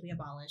like, should we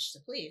abolish the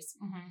police?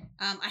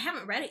 I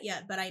haven't read it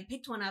yet, but I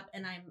picked one up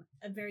and I'm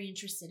very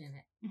interested in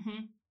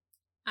it.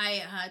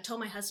 I told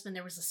my husband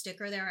there was a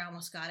sticker there. I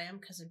almost got him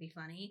because it'd be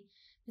funny,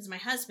 because my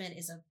husband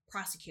is a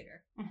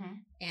prosecutor,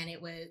 and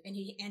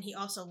he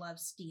also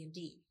loves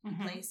D&D.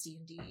 He plays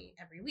D&D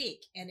every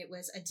week, and it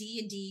was a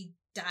D&D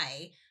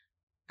die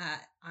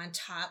on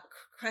top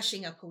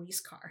crushing a police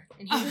car,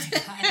 and he was,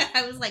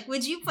 I was like,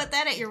 would you put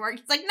that at your work?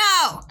 He's like,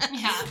 no.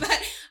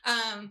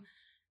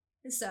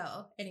 But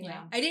so anyway,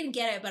 I didn't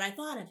get it, but I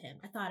thought of him.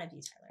 I thought of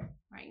you, Tyler.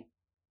 Right.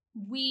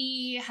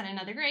 We had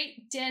another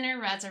great dinner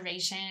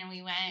reservation.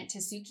 We went to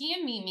Suki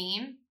and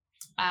Mimi.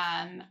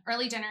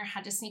 Early dinner,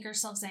 had to sneak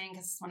ourselves in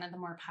because it's one of the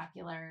more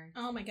popular.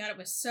 Oh my God, it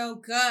was so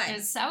good. It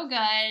was so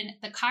good.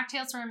 The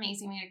cocktails were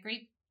amazing. We had a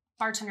great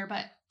bartender,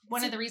 but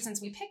one of the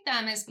reasons we picked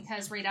them is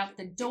because right out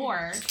the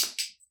door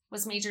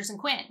was Majors and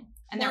Quinn,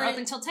 and they're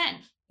open till 10.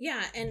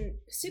 Yeah, and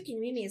Suki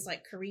and Mimi is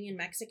like Korean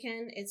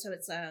Mexican, and so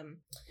it's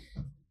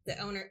the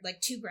owner,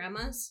 like 2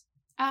 grandmas.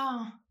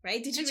 Oh,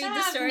 right. Did you read job.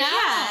 the story? No.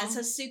 Yeah,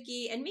 so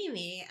Suki and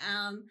Mimi,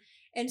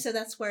 and so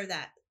that's where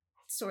that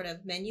sort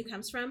of menu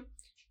comes from.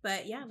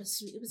 But yeah, it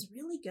was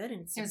really good,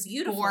 and it was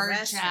beautiful,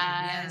 gorgeous.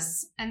 Yeah.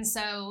 And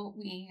so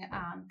we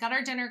got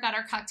our dinner, got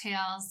our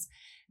cocktails,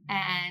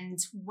 and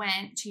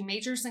went to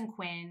Majors and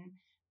Quinn,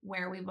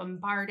 where we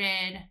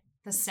bombarded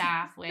the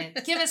staff with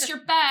 "Give us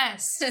your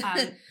best."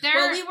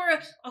 Well,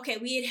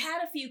 we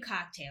had a few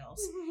cocktails,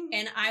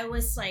 and I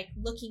was like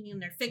looking in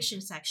their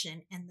fiction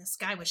section, and this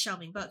guy was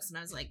shelving books, and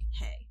I was like,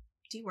 "Hey,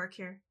 do you work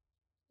here?"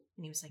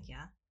 And he was like,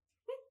 "Yeah."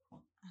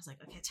 I was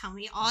like, "Okay, tell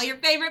me all your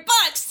favorite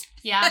books."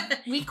 Yeah,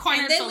 we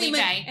cornered Felipe.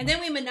 And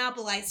then we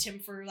monopolized him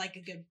for like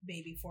a good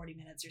maybe 40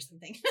 minutes or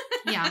something.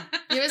 Yeah,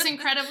 it was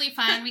incredibly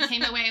fun. We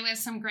came away with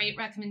some great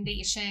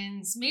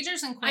recommendations.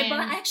 Majors and Quinn.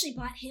 I actually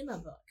bought him a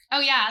book.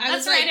 Oh yeah,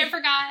 that's right. I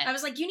forgot. I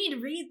was like, you need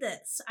to read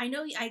this.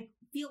 I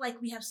feel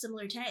like we have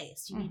similar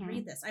tastes. You need to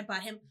read this. I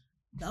bought him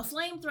The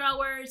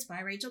Flamethrowers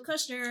by Rachel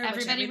Kushner.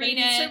 Everybody read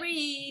needs it. To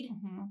read.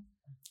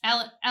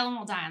 Ellen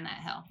will die on that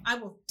hill. I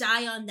will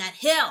die on that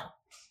hill.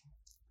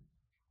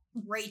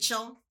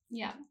 Rachel.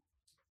 Yeah.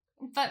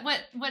 But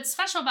what's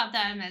special about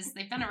them is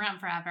they've been around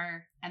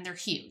forever and they're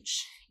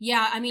huge.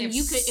 Yeah, I mean,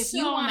 you could if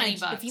you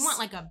want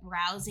like a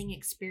browsing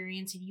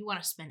experience and you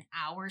want to spend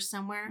hours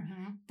somewhere,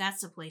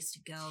 that's the place to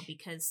go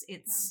because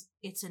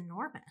it's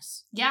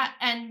enormous. Yeah,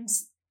 and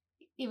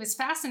it was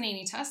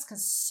fascinating to us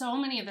because so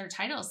many of their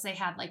titles, they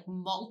had like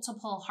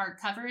multiple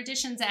hardcover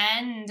editions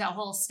and a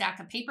whole stack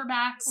of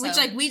paperbacks. Which,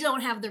 so- like, we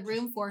don't have the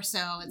room for,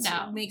 so it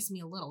No. makes me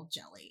a little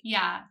jelly.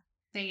 yeah,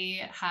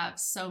 they have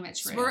so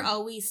much room. So we're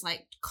always,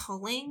 like,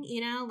 culling,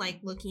 you know, like,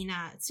 looking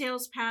at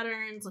sales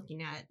patterns,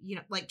 looking at, you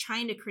know, like,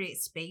 trying to create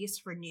space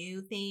for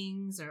new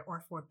things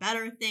or for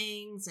better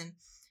things. And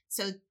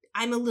so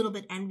I'm a little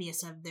bit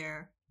envious of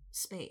their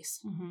space.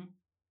 Mm-hmm.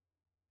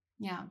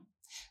 Yeah.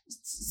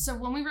 So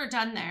when we were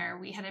done there,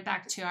 we headed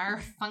back to our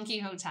funky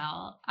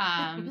hotel.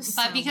 It was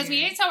But so because we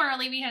weird. ate so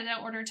early, we had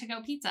to order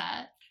to-go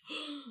pizza.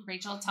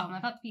 Rachel, tell them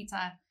about the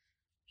pizza.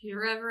 If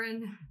you're ever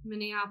in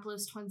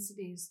Minneapolis, Twin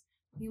Cities,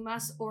 you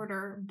must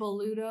order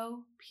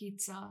Boluto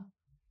Pizza.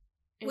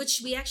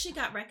 Which we actually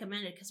got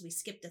recommended because we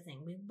skipped a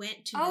thing. We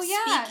went to Oh, the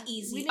yeah.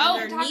 speakeasy We didn't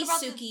under talk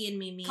about Nisuki and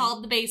Mimi.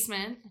 called The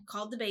Basement.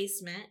 Called the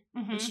basement,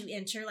 Mhm. which you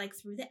enter like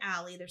through the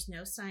alley. There's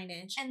no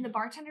signage. And the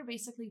bartender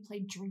basically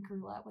played drink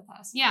roulette with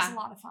us. Yeah. It was a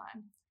lot of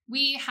fun.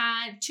 We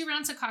had 2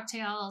 rounds of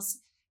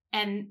cocktails,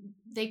 and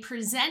they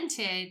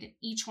presented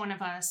each one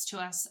of us to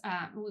us.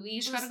 We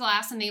each got a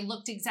glass, and they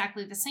looked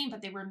exactly the same,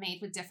 but they were made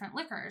with different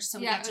liquors. So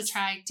we Yeah, got it to was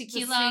try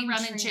tequila, same rum,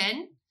 and drink.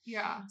 gin.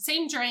 Yeah.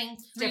 Same drink,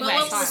 3 Different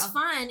But ways. what was style.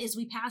 fun is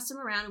we passed them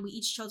around and we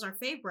each chose our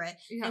favorite,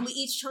 Yeah. and we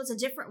each chose a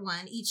different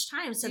one each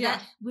time, so Yeah.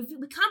 that we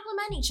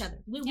complement each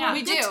other. Yeah, we're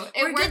we a do. good-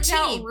 It we're a good worked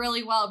out team.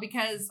 really well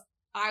because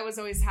I was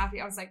always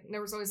happy. I was like,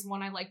 there was always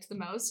one I liked the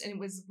most, and it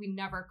was we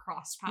never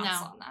crossed paths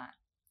No. on that.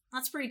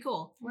 That's pretty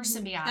cool. We're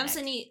Mhm. symbiotic.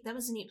 That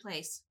was a neat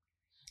place.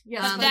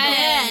 Yeah, But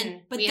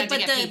then but we the- had to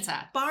but get the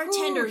pizza.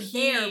 Bartender Ooh,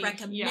 there he-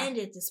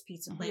 recommended this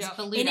pizza place, Yeah.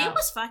 Boluto. and it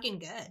was fucking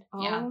good.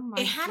 Yeah. Oh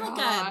my It had God.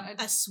 like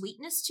a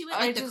sweetness to it, I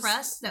like the just-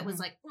 crust that was Mhm.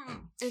 like.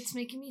 It's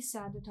making me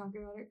sad to talk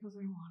about it because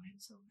I want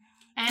it so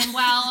bad. And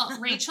while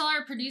Rachel,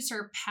 our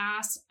producer,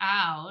 passed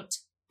out,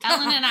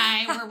 Ellen and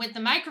I were with the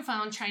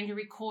microphone trying to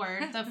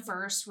record the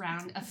first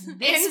round of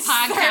this Insert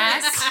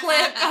podcast.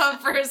 clip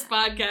of first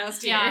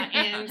podcast. Here. Yeah,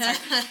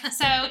 and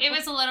so it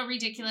was a little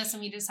ridiculous,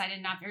 and we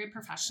decided not very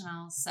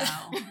professional. So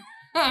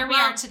here we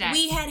are today.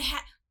 We had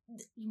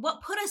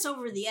what put us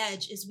over the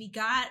edge is we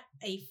got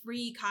a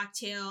free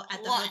cocktail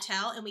at the What?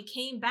 hotel, and we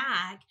came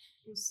back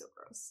It was so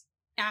gross.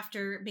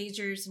 after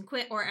Majors and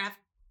quit, or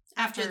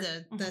after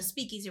the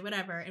speakeasy or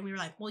whatever, and we were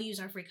like, we'll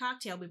use our free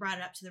cocktail. We brought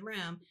it up to the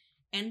room,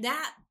 and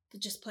that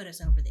just put us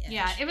over the edge.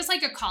 Yeah, it was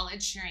like a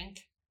college drink.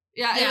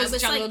 Yeah, Yeah, it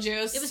was jungle like-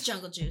 juice. It was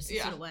jungle juice. That's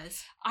Yeah. what it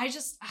was. I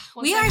just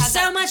once We I are had so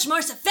that- much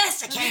more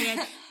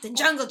sophisticated than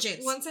jungle juice.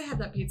 Once I had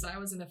that pizza, I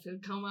was in a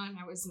food coma and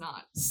I was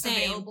not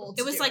Same. available. It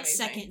To was do like anything.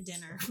 second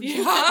dinner. Yeah,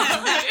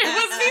 it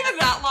wasn't even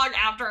that long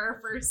after our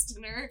first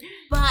dinner.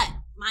 But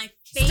my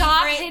favorite.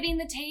 Stop hitting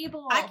the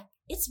table.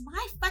 It's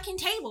my fucking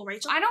table,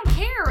 Rachel. I don't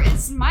care.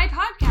 It's my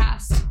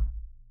podcast.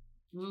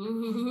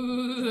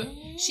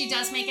 She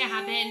does make it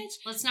happen.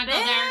 Let's not go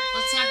there.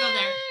 Let's not go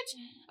there.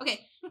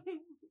 Okay.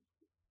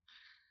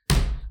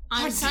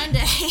 On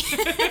Sunday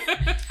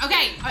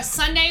Okay,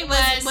 Sunday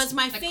was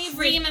my the favorite-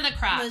 cream of the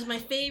crop. was my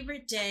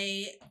favorite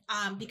day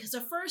because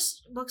the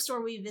first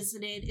bookstore we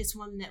visited is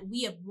one that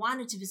we have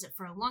wanted to visit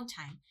for a long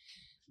time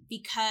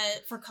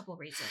for a couple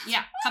of reasons.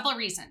 Yeah, couple of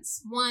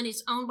reasons. One,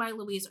 it's owned by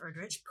Louise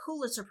Erdrich,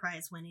 Pulitzer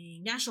Prize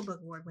winning, National Book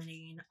Award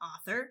winning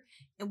author,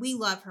 and we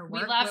love her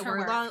We work. love her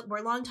we're work.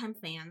 We're longtime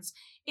fans.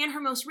 And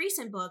her most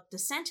recent book, The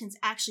Sentence,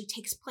 actually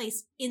takes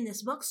place in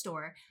this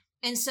bookstore.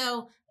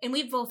 And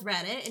we've both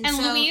read it. And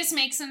so, Louise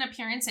makes an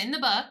appearance in the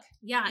book.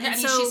 yeah, I and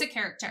mean, so she's a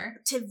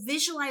character. to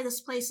visualize this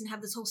place and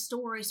have this whole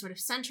story sort of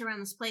center around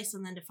this place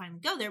and then to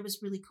finally go there was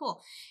really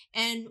cool.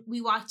 And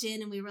we walked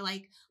in and we were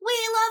like,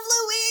 we love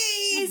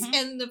Louise! Mhm.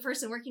 And the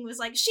person working was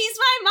like, she's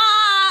my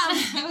mom!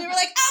 And we were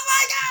like, oh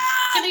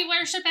my Can we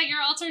worship at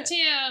your altar too?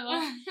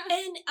 God!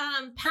 And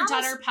Her Palace,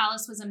 daughter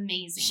Palace was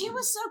amazing. she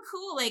was so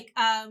cool. Like,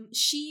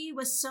 she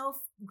was so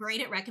great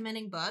at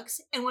recommending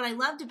books. And what I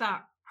loved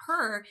about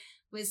her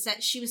was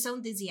that she was so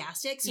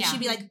enthusiastic. So Yeah.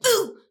 she'd be like,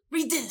 ooh,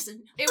 read this.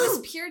 And It was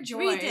 "Ooh, pure joy.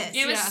 read this."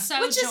 It was Yeah. so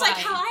which is like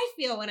joy. how I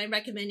feel when I'm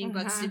recommending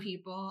books to Uh-huh.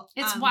 people.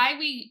 It's why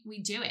we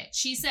do it.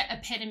 She's the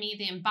epitome,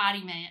 the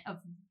embodiment of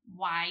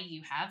why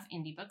you have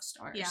indie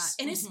bookstores. Yeah,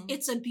 and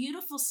it's a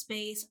beautiful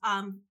space.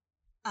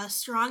 A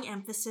strong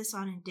emphasis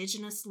on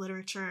Indigenous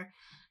literature.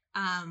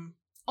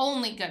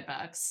 only good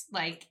books.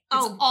 Like, it's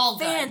Oh, all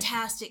good.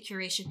 fantastic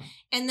curation.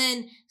 And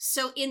then,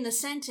 so in The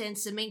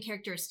Sentence, the main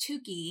character is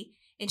Tukey,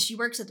 and she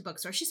works at the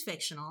bookstore. She's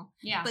fictional,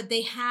 Yeah. but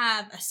they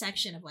have a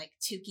section of like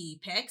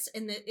Tukey picks,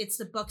 and it's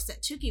the books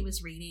that Tukey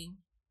was reading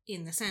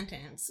in The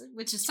Sentence,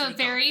 which is So pretty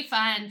cool. very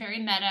fun, very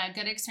meta,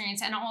 good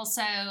experience. And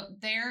also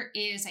there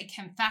is a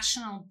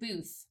confessional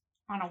booth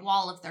on a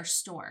wall of their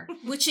store.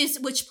 which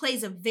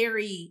plays a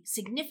very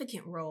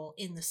significant role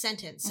in The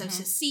Sentence. So Mhm.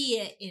 to see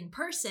it in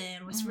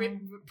person was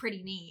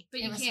pretty neat. But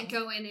It you was can't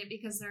fun. go in it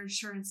because their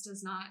insurance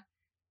does not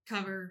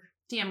cover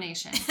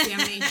Damnation.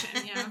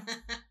 damnation. Yeah.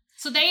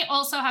 So they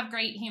also have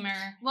great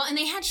humor. Well, and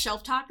they had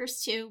shelf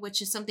talkers too,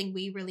 which is something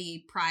we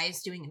really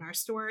prize doing in our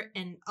store.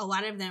 And a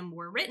lot of them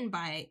were written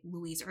by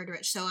Louise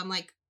Erdrich. So I'm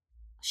like,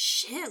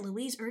 shit,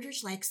 Louise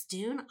Erdrich likes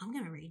Dune. I'm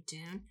going to read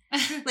Dune.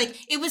 Like,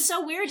 it was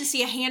so weird to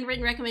see a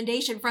handwritten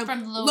recommendation from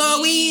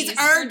Louise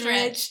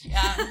Erdrich.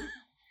 Yeah.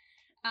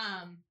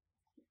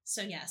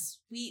 So yes,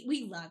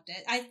 we loved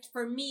it.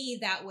 For me,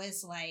 that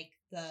was like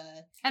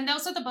and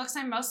those are the books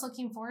I'm most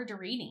looking forward to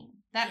reading.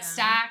 That Yeah.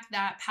 stack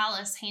that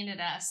Palace handed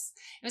us.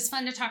 It was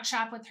fun to talk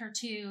shop with her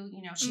too.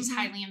 You know, she's Mhm.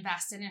 highly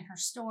invested in her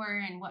store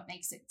and what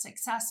makes it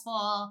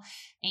successful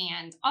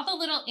and all the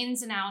little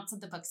ins and outs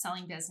of the book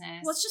selling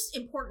business. well, it's just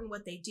important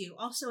what they do.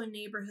 Also a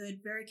neighborhood,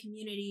 very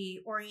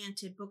community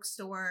oriented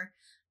bookstore,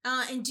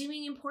 and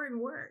doing important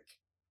work.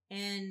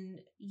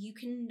 And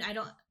I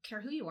don't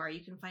care who you are,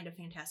 you can find a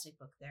fantastic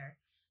book there.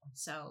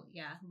 So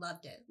yeah,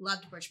 loved it.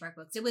 Loved Birchbark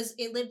Books.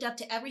 It lived up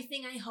to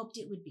everything I hoped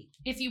it would be.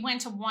 If you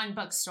went to one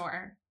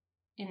bookstore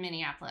in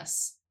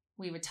Minneapolis,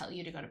 we would tell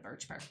you to go to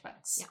Birchbark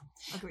Books. Yeah.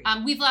 Agreed.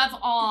 We love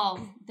all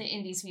the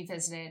indies we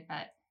visited,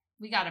 but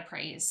we got to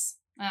praise.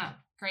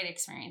 Great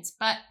experience.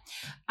 But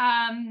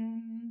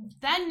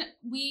then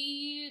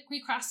we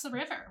crossed the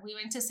river. We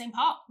went to St.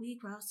 Paul. We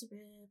crossed the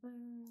river.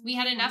 We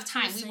had enough went to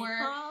time. We St. were-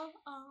 Paul.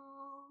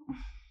 Oh.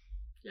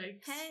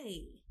 Yikes.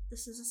 Hey,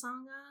 this is a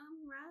song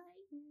I'm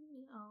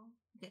writing. Oh.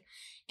 Okay.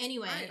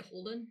 Anyway. All right,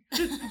 Holden.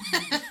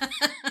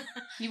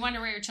 You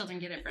wonder where your children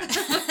get it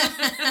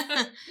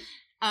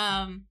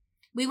from.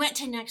 We went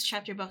to Next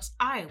Chapter Books.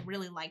 I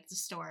really liked the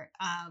store.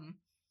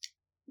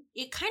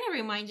 It kind of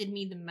reminded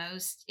me the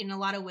most in a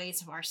lot of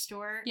ways of our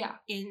store. Yeah.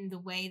 In the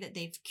way that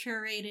they've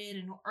curated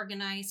and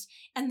organized.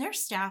 And their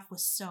staff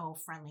was so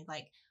friendly.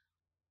 Like,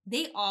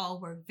 they all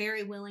were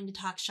very willing to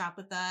talk shop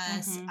with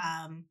us.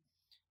 Mhm.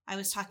 I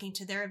was talking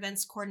to their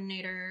events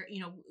coordinator.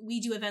 You know, we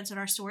do events at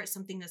our store. It's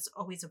something that's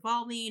always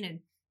evolving.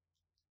 And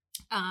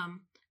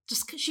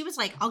just 'cause she was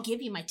like, I'll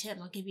give you my tip.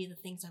 I'll give you the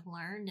things I've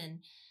learned.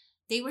 And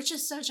they were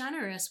just so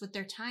generous with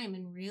their time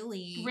and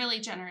really, Really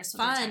generous with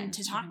their fun time.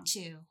 to talk Mhm.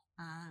 to.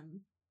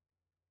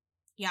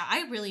 Yeah,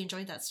 I really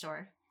enjoyed that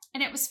store.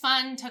 And it was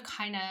fun to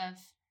kind of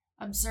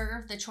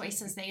observe the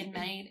choices they had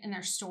made in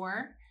their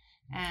store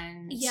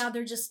and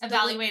they're just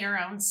evaluate our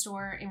own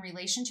store in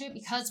relation to it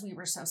because we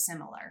were so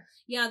similar.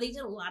 Yeah, they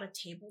did a lot of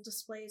table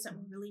displays that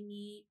were really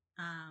neat.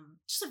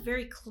 Just a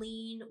very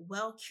clean,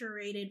 well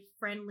curated,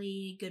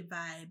 friendly, good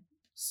vibe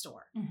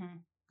store.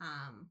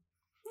 Mm-hmm.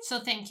 So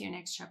thank you,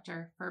 Next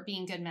Chapter, for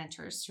being good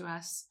mentors to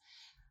us.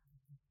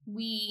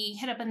 We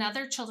hit up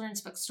another children's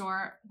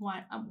bookstore,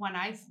 one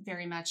I've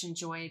very much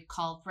enjoyed,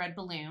 called Red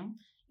Balloon.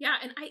 Yeah,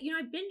 and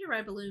I've been to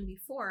Red Balloon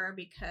before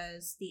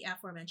because the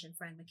aforementioned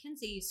friend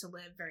Mackenzie used to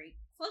live very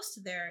close to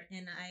there,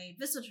 and I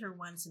visited her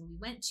once, and we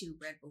went to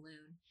Red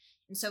Balloon,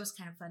 and so it was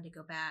kind of fun to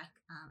go back.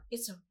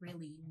 It's a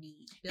really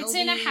neat building. It's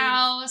in a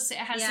house. It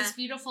has Yeah. this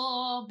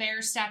beautiful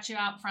bear statue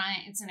out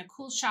front. It's in a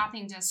cool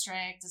shopping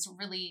district.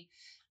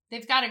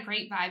 They've got a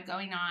great vibe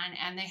going on,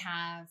 and they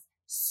have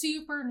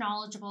super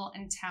knowledgeable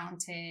and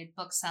talented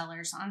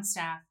booksellers on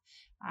staff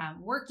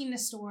working the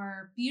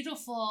store.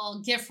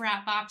 Beautiful gift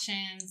wrap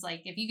options.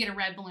 Like if you get a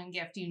Red Balloon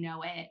gift, you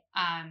know it.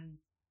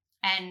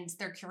 And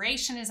their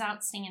curation is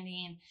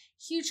outstanding.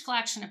 Huge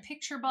collection of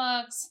picture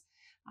books,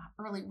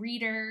 early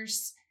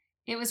readers.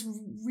 It was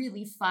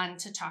really fun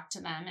to talk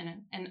to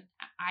them. And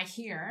I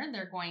hear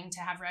they're going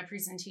to have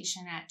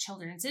representation at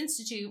Children's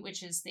Institute,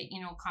 which is the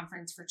annual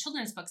conference for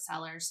children's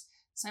booksellers.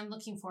 So I'm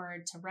looking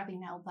forward to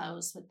rubbing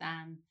elbows with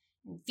them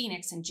in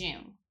Phoenix in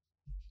June.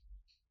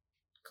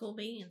 Cool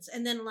beans.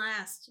 And then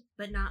last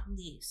but not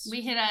least,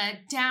 We hit a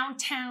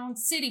downtown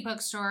city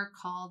bookstore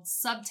called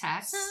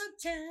Subtext.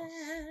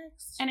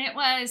 Subtext. And it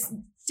was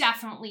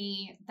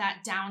definitely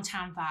that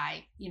downtown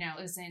vibe. You know,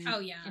 it was in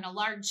yeah. in a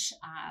large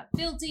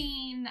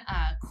building,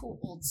 a cool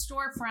old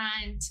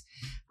storefront,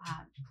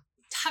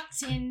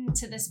 tucked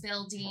into this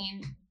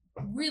building.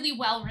 Really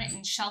well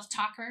written shelf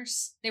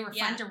talkers. They were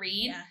fun to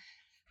read. Yeah.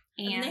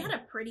 And they had a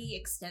pretty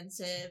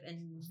extensive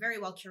and very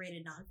well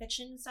curated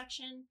nonfiction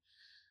section.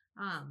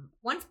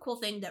 One cool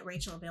thing that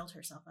Rachel availed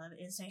herself of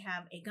is they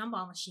have a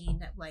gumball machine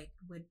that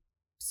would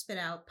spit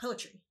out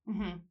poetry.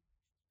 Mm-hmm.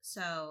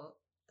 So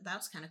that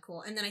was kind of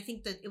cool. And then I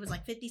think that it was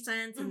 50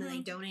 cents and then they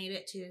donate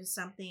it to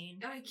something.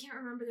 I can't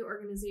remember the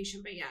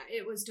organization, but yeah,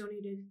 it was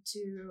donated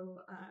to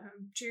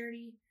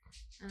charity.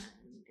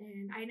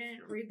 And I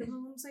didn't read the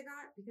poems I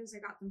got because I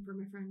got them from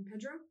my friend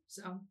Pedro.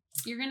 So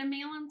You're gonna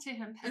mail them to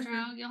him, Pedro.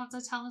 Mhm. You'll have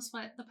to tell us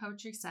what the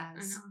poetry I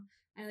says. know.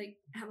 I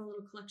have a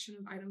little collection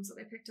of items that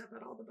I picked up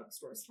at all the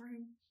bookstores for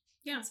him.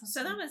 Yeah. That's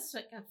So that awesome. was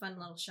a fun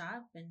little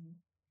shop. And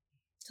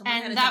someone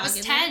had And a that dog was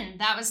in 10. there.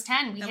 That was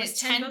 10. We That hit was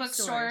 10 10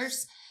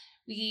 bookstores.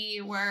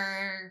 We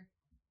were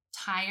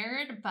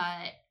tired,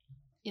 but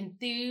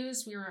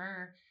enthused.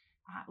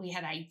 We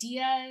had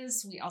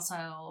ideas. We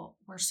also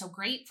were so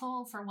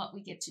grateful for what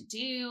we get to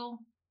do.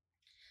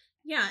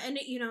 Yeah, and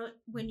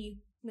when you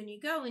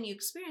go and you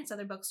experience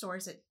other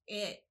bookstores,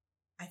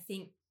 I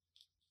think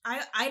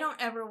I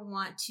don't ever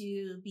want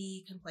to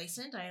be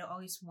complacent. I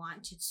always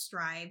want to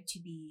strive to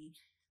be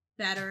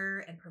better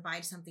and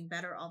provide something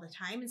better all the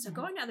time. And so Mhm.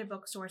 going to other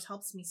bookstores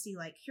helps me see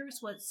here's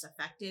what's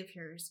effective,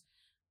 here's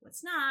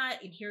what's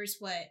not, and here's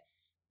what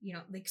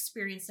the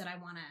experience that I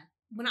want to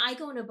when I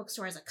go into a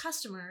bookstore as a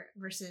customer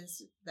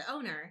versus the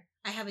owner,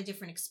 I have a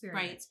different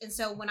experience. And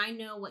so when I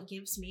know what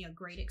gives me a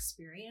great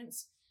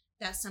experience,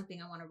 that's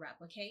something I want to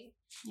replicate.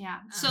 Yeah.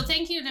 So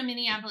thank you to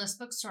Minneapolis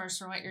bookstores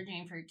for what you're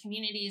doing for your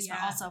communities,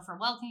 but also for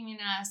welcoming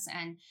us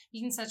and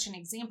being such an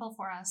example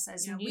for us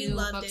as new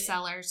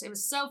booksellers. It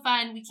was so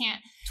fun. We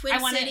can't. Twin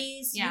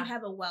Cities, you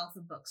have a wealth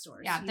of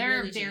bookstores. Yeah,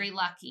 they're really very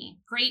lucky.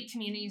 Great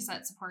communities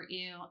that support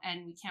you,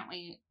 and we can't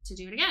wait to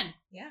do it again.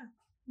 Yeah.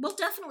 We'll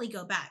definitely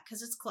go back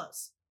because it's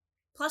close.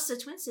 Plus, the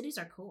Twin Cities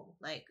are cool.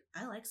 Like,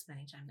 I like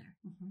spending time there.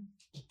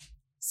 Mm-hmm.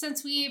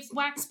 Since we've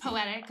waxed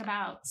poetic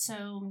about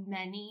so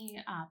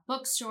many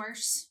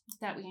bookstores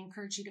that we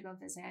encourage you to go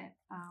visit,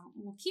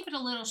 we'll keep it a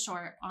little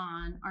short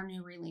on our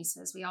new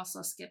releases. We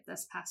also skipped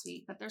this past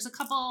week, but there's a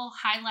couple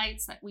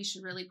highlights that we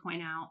should really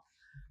point out.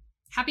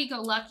 Happy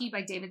Go Lucky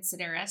by David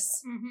Sedaris.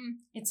 Mm-hmm.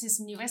 It's his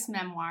newest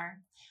memoir.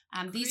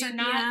 These are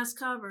not ass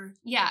cover.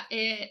 Yeah,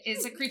 it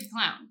is a creepy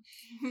clown.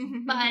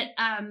 But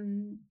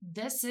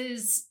this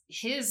is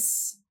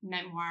his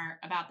memoir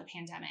about the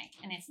pandemic.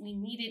 And if we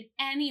needed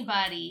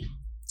anybody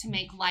to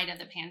make light of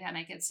the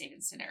pandemic, it's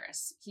David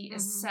Sedaris. He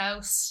is so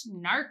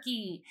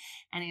snarky,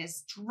 and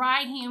his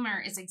dry humor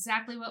is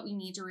exactly what we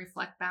need to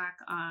reflect back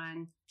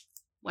on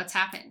what's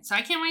happened. So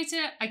I can't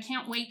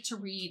wait to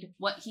read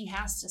what he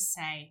has to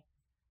say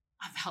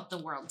about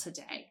the world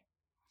today.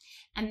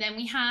 And then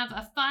we have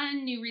a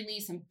fun new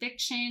release in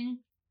fiction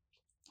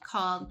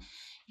called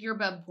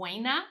Yerba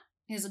Buena.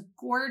 It is a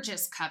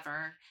gorgeous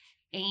cover,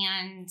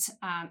 and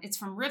it's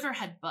from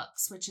Riverhead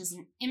Books, which is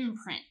an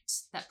imprint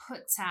that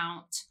puts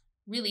out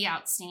really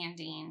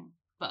outstanding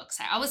books.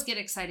 I always get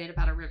excited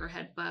about a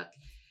Riverhead book.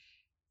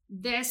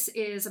 This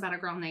is about a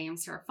girl named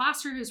Sarah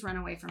Foster who's run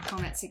away from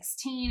home at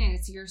 16, and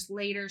it's years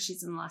later.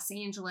 She's in Los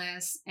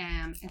Angeles,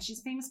 and she's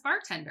a famous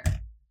bartender.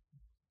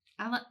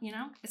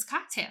 It's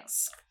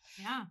cocktails.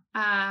 Yeah.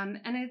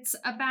 And it's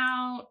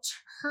about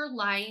her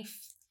life,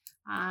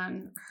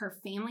 her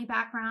family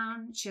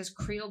background. She has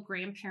Creole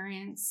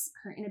grandparents,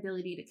 her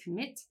inability to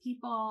commit to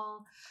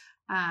people.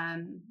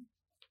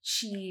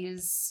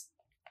 She's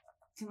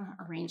going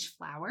to arrange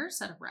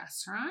flowers at a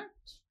restaurant.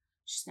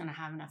 She's going to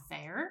have an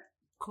affair.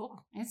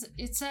 Cool.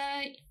 It's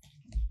a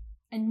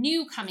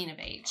new coming of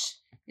age.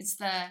 It's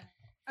the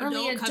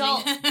early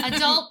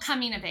adult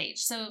coming of age.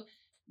 So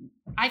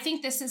I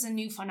think this is a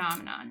new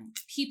phenomenon.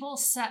 People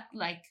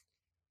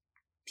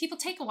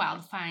take a while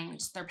to find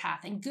their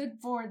path, and good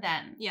for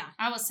them. Yeah.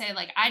 I will say,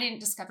 I didn't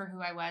discover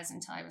who I was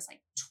until I was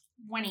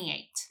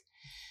 28.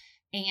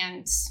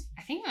 And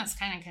I think that's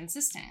kind of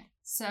consistent.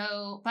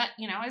 So, but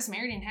I was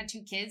married and had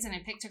 2 kids, and I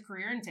picked a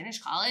career and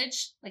finished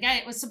college.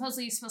 I was supposed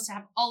to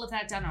have all of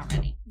that done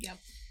already. Yep.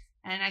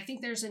 And I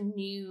think there's a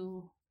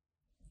new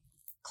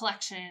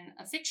collection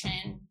of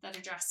fiction that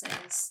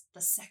addresses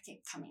the second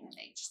coming of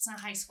age. It's not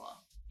high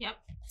school. Yep.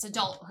 It's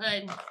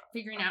adulthood,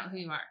 figuring out who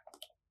you are.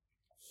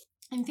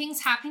 And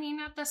things happening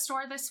at the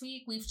store this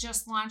week. We've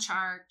just launched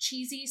our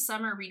Cheesy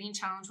Summer Reading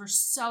Challenge. We're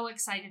so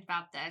excited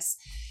about this.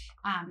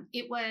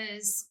 It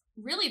was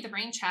really the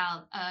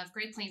brainchild of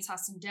Great Plains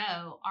Sauce and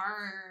Dough,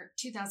 our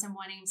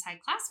 2001 Ames High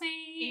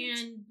classmate.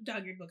 And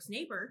Dog-Eared Book's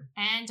neighbor.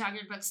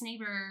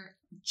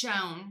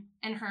 Joan,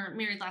 and her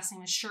married last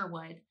name is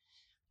Sherwood.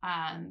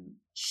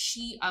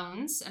 She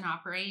owns and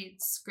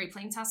operates Great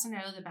Plains Sauce and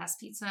Dough, the best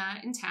pizza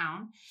in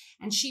town.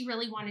 And she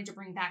really wanted to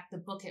bring back the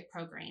Book It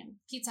program.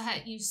 Pizza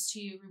Hut used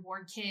to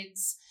reward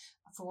kids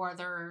for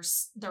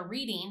their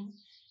reading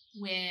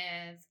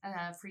with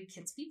free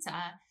kids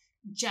pizza.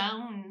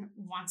 Joan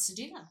wants to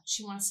do that.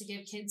 She wants to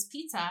give kids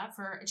pizza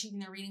for achieving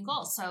their reading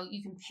goals. So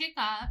you can pick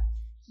up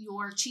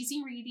your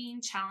Cheesy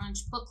Reading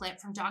Challenge booklet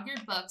from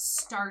Dog-Eared Books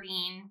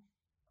starting,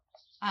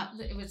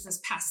 it was this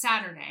past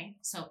Saturday.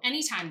 So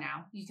anytime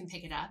now you can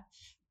pick it up.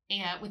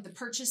 And with the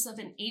purchase of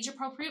an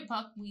age-appropriate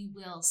book, we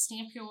will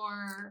stamp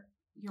your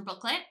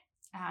booklet.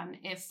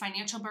 If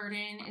financial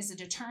burden is a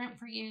deterrent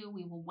for you,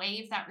 we will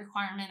waive that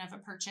requirement of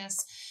a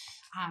purchase.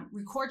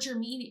 Record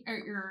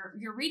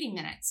your reading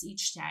minutes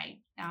each day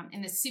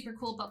in this super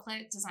cool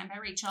booklet designed by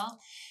Rachel.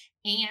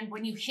 And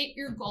when you hit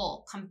your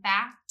goal, come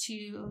back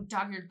to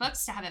Dog-Eared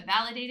Books to have it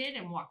validated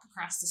and walk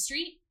across the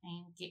street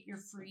and get your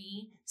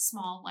free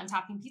small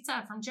one-topping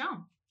pizza from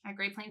Joan at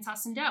Great Plains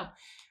Sauce and Dough.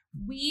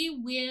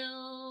 We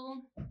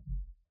will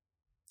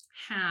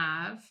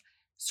have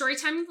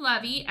Storytime with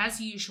Lovey as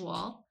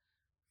usual,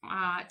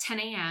 10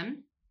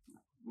 a.m.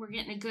 We're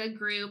getting a good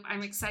group.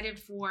 I'm excited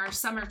for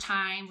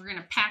summertime. We're going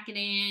to pack it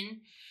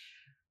in.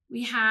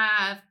 We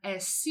have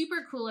a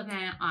super cool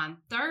event on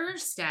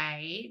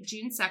Thursday,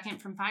 June 2nd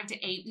from 5 to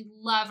 8. We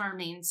love our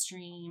Main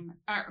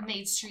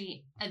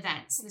Street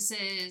events. This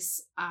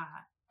is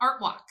Art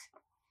Walk.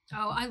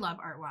 Oh, I love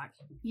Art Walk.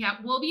 Yeah,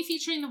 we'll be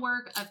featuring the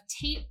work of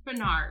Tate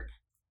Bernard,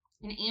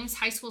 an Ames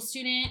high school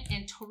student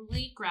and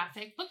totally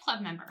graphic book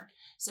club member.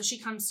 So she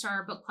comes to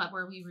our book club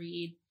where we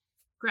read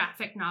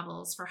graphic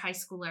novels for high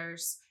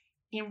schoolers.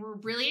 And we're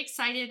really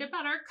excited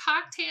about our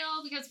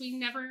cocktail because we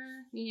never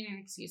need an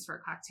excuse for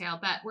a cocktail.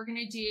 But we're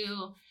going to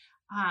do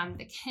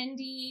the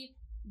Kendi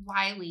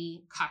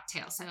Wiley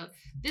cocktail. So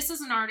this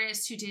is an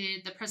artist who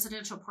did the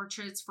presidential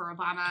portraits for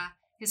Obama.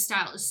 His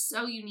style is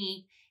so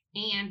unique.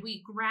 And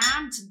we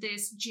grabbed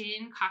this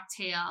gin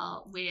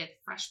cocktail with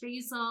fresh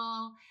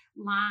basil,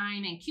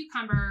 lime, and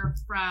cucumber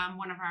from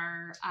one of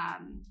our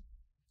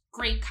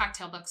great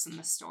cocktail books in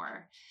the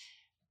store.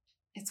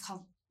 It's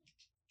called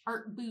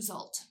Art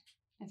Boozled,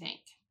 I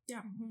think.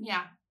 Yeah.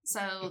 Yeah.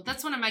 So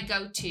that's one of my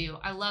go-to.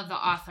 I love the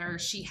author.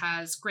 She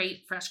has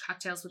great fresh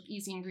cocktails with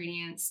easy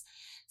ingredients.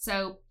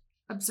 So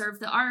observe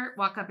the art,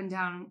 walk up and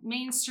down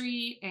Main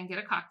Street, and get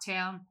a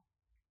cocktail.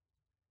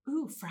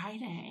 Ooh,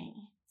 Friday.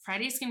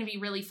 Friday's going to be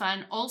really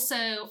fun.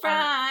 Also,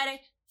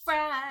 Friday,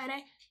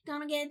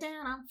 gonna get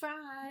down on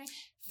Friday.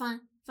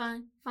 Fun.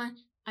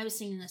 I was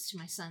singing this to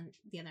my son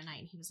the other night,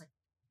 and he was like,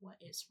 "What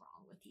is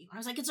wrong with you?" I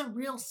was like, "It's a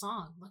real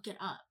song. Look it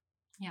up."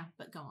 Yeah.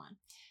 But go on.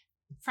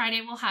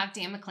 Friday we'll have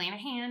Dan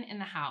McClanahan in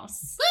the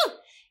house. Woo!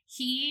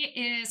 He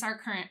is our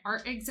current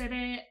art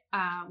exhibit.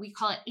 We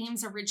call it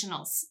Ames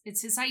Originals.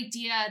 It's his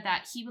idea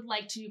that he would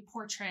like to do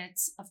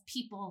portraits of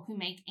people who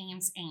make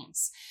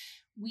Ames.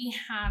 We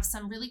have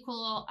some really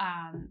cool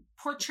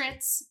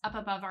portraits up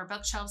above our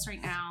bookshelves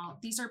right now.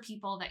 These are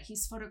people that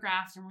he's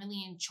photographed and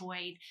really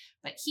enjoyed,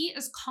 but he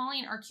is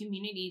calling our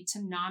community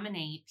to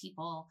nominate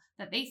people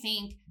that they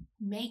think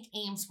make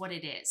Ames what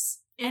it is.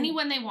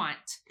 Anyone they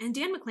want. And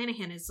Dan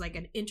McClanahan is like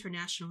an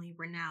internationally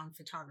renowned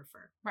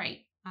photographer.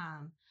 Right.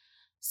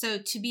 So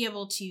to be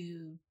able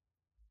to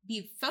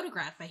be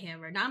photographed by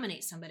him or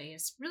nominate somebody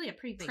is really a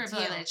pretty big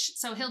Privilege. deal.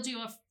 So he'll do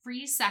a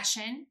free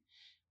session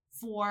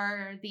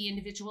for the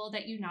individual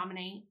that you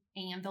nominate,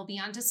 and they'll be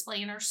on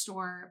display in our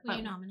store. Will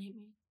you nominate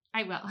me?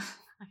 I will.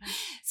 Okay.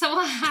 So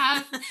we'll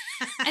have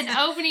an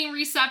opening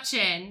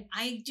reception.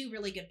 I do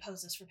really good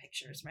poses for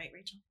pictures, right,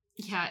 Rachel?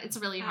 Yeah, it's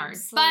really hard.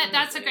 Absolutely. But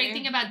that's a great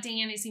thing about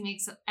Dan is he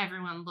makes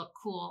everyone look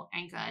cool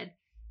and good.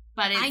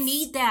 But it's I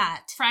need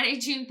that. Friday,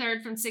 June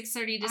 3rd from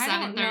 6:30 to I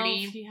don't know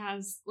 7:30. if he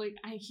has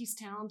he's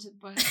talented,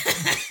 but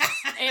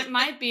it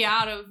might be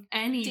out of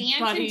anybody's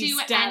Dan can do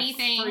depth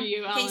anything. for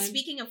you, Ellen. Hey,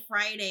 speaking of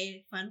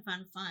Friday, fun.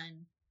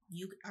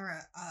 You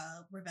are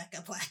a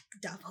Rebecca Black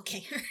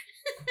doppelganger.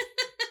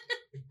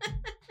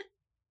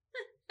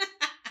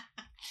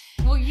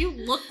 Well, you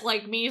look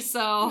like me,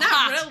 so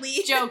Not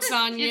really. Joke's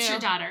on you. It's your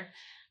daughter.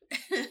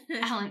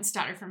 Ellen's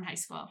daughter from high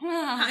school.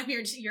 I'm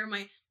here. You're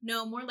my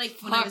more like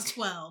when I was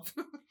 12.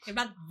 You're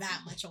not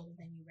that much older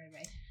than you,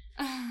 Ray.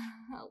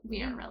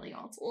 We are really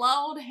old.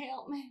 Lord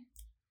help me.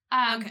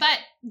 Okay. But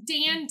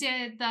Dan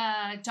did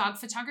the dog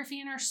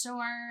photography in our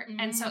store.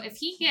 And so if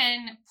he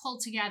can pull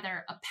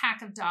together a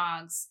pack of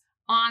dogs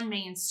on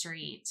Main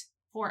Street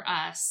for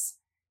us,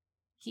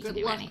 he Good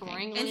can do luck anything.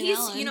 wrangling And he's,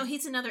 Ellen.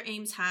 he's another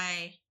Ames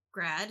High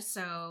grad,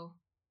 so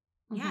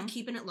yeah, Mhm.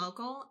 keeping it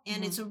local.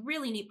 And it's a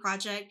really neat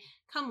project.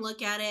 Come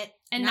look at it.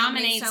 And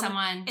nominate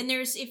someone. And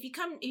there's, if you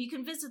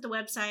can visit the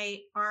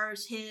website,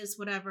 ours, his,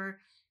 whatever,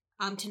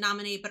 to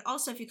nominate. But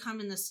also if you come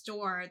in the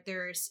store,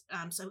 there's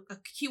a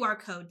QR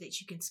code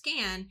that you can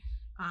scan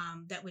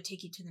that would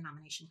take you to the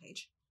nomination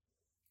page.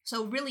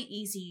 So really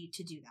easy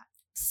to do that.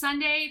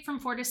 Sunday from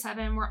 4 to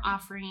 7, we're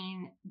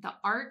offering the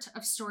Art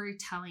of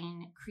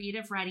Storytelling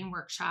Creative Writing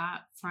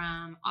Workshop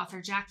from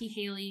author Jackie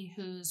Haley,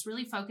 who's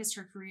really focused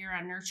her career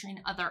on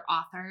nurturing other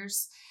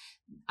authors.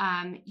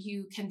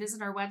 You can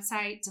visit our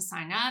website to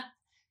sign up.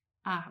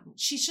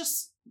 She's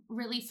just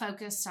really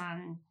focused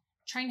on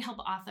trying to help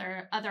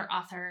other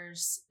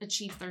authors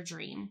achieve their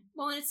dream.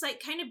 Well, and it's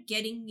like kind of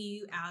getting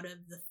you out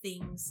of the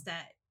things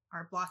that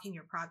are blocking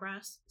your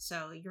progress.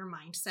 So your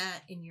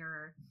mindset and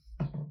your,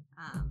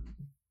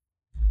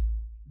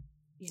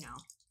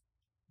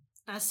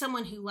 as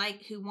someone who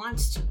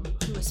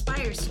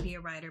aspires to be a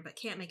writer but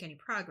can't make any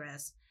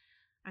progress,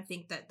 I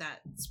think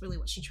that's really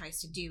what she tries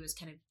to do, is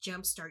kind of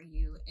jumpstart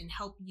you and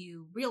help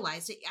you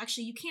realize that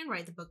actually you can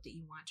write the book that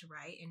you want to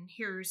write. And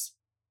here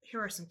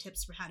are some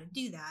tips for how to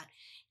do that,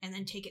 and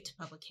then take it to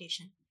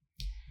publication.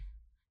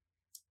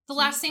 The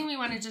last thing we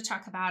wanted to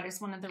talk about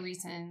is one of the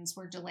reasons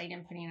we're delayed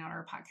in putting out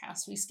our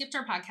podcast. We skipped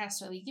our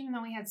podcast early, even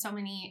though we had so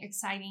many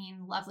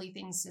exciting, lovely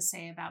things to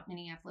say about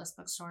Minneapolis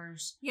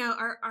bookstores. Yeah,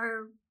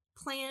 our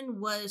plan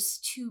was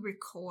to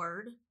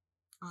record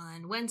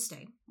on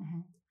Wednesday.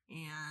 Mhm.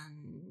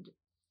 And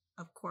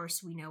of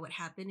course, we know what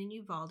happened in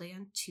Uvalde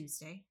on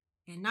Tuesday.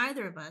 And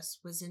neither of us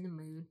was in the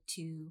mood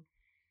to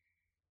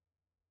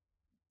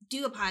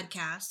do a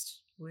podcast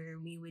where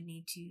we would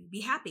need to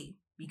be happy,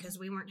 because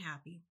we weren't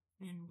happy.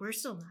 And we're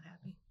still not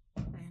happy.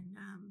 And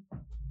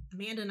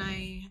Amanda and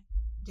I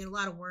did a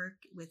lot of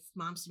work with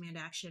Moms Demand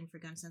Action for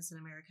Gun Sense in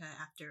America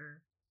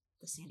after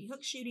the Sandy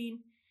Hook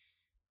shooting.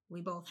 We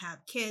both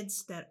have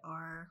kids that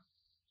are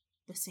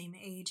the same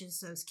age as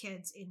those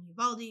kids in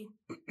Uvalde.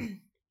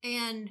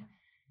 And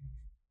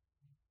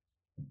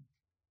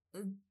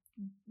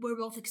we're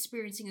both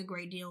experiencing a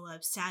great deal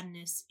of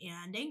sadness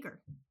and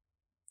anger.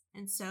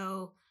 And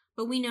so,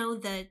 but we know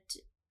that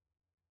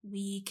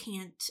we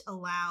can't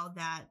allow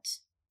that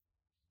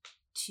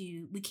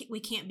we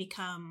can't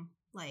become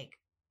like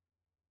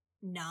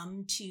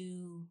numb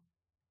to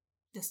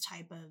this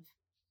type of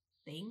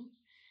thing.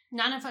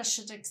 None of us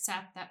should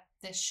accept that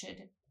this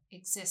should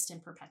exist in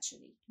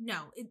perpetuity.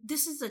 No,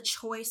 this is a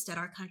choice that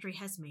our country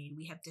has made.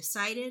 We have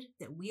decided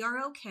that we are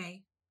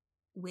okay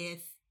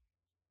with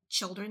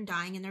children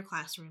dying in their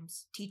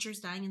classrooms, teachers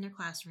dying in their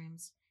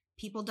classrooms,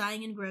 people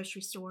dying in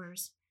grocery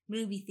stores,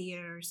 movie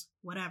theaters,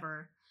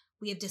 whatever.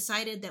 We have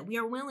decided that we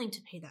are willing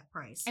to pay that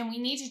price. And we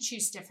need to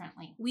choose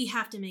differently. We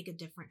have to make a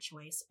different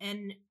choice.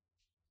 And,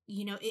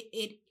 you know,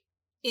 it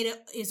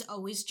is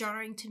always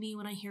jarring to me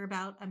when I hear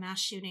about a mass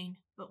shooting,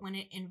 but when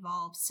it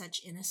involves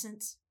such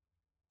innocence,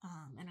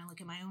 and I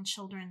look at my own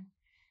children,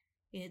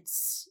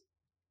 it's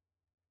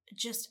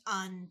just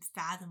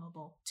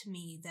unfathomable to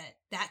me that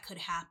that could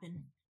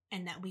happen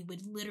and that we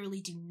would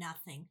literally do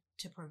nothing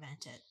to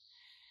prevent it.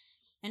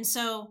 And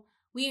so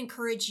we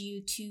encourage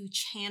you to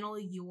channel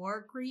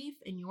your grief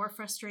and your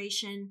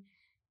frustration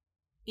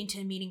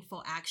into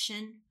meaningful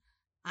action.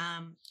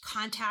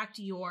 Contact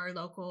your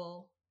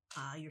local,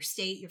 your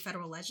state, your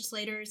federal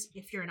legislators.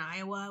 If you're in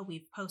Iowa,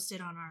 we've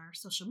posted on our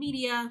social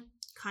media,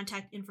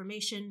 contact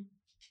information.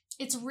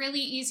 It's really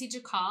easy to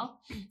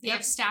call. They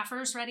have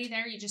staffers ready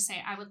there. You just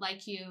say, I would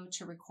like you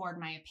to record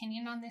my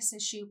opinion on this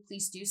issue.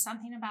 Please do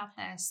something about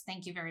this.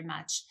 Thank you very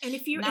much. And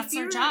that's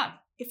their job.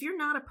 If you're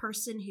not a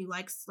person who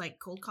likes like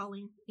cold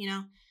calling, you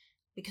know,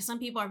 because some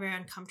people are very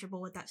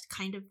uncomfortable with that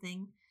kind of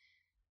thing.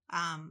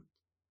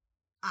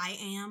 I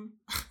am.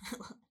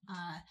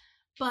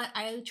 But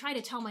I try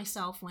to tell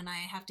myself when I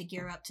have to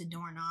gear up to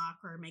door knock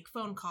or make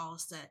phone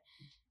calls that,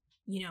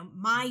 you know,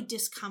 my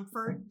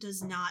discomfort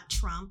does not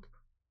trump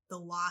the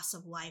loss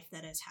of life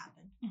that has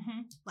happened.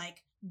 Mm-hmm.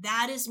 Like,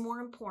 that is more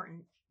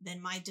important than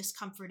my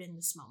discomfort in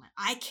this moment.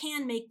 I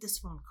can make this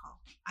phone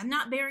call. I'm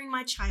not burying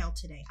my child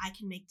today. I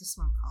can make this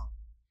phone call.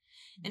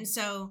 And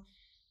so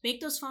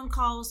make those phone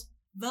calls,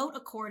 vote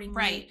accordingly.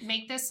 Right.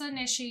 Make this an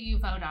issue you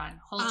vote on.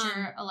 Hold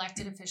your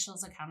elected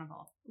officials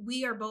accountable.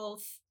 We are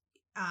both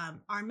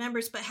our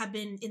members, but have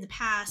been in the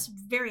past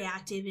very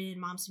active in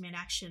Moms Demand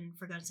Action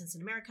for Gun Sense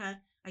in America.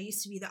 I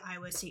used to be the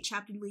Iowa State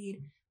chapter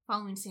lead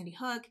following Sandy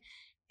Hook.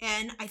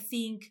 And I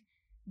think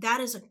that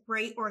is a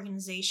great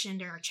organization.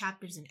 There are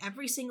chapters in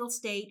every single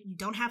state. You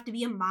don't have to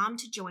be a mom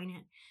to join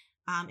it.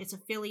 It's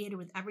affiliated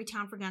with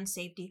Everytown for Gun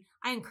Safety.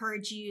 We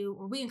encourage you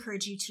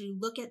to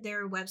look at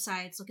their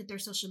websites, look at their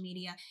social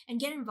media, and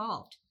get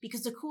involved.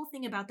 Because the cool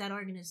thing about that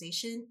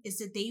organization is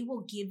that they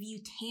will give you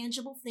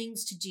tangible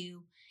things to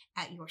do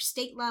at your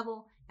state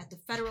level, at the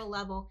federal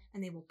level,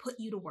 and they will put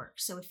you to work.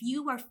 So if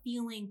you are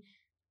feeling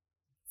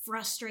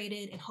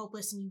frustrated and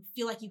hopeless and you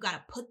feel like you got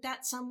to put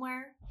that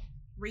somewhere,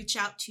 reach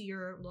out to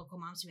your local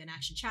Moms Demand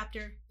Action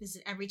chapter,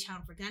 visit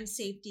Everytown for Gun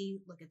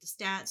Safety, look at the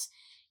stats,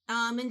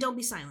 and don't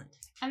be silent.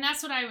 And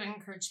that's what I would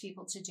encourage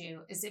people to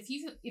do is if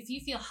you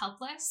feel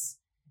helpless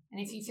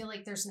and if you feel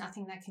like there's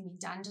nothing that can be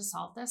done to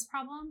solve this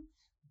problem,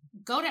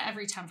 go to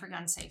Everytown for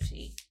Gun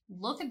Safety.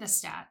 Look at the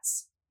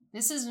stats.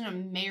 This is an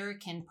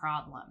American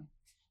problem.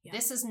 Yeah.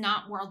 This is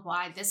not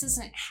worldwide. This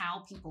isn't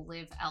how people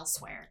live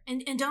elsewhere.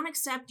 And don't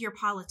accept your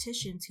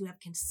politicians who have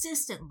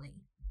consistently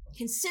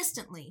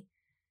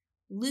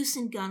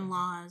loosened gun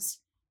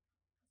laws,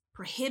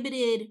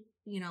 prevented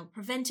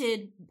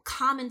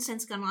common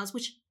sense gun laws,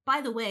 which,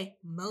 by the way,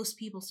 most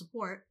people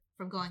support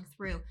from going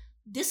through.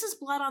 This is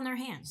blood on their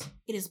hands.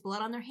 It is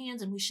blood on their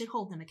hands, and we should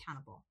hold them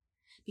accountable.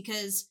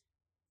 Because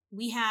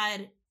we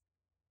had,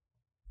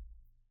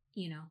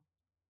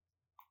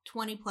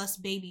 20 plus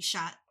babies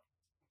shot,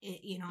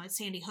 at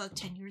Sandy Hook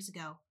 10 years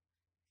ago.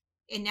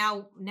 And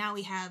now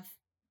we have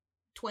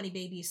 20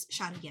 babies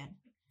shot again.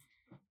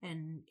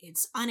 And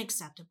it's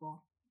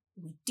unacceptable.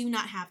 We do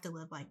not have to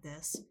live like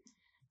this.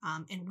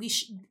 And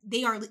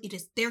it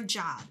is their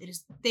job. It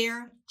is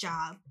their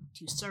job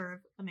to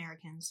serve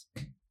Americans,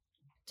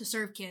 to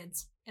serve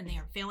kids, and they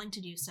are failing to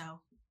do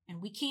so.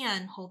 And we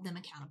can hold them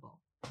accountable.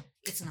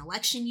 It's an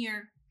election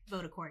year.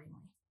 Vote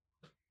accordingly.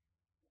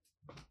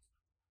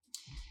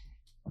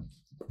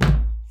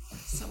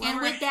 So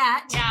with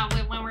that,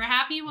 when we're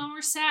happy, when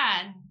we're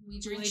sad, we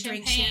drink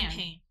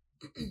champagne.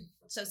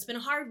 So it's been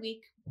a hard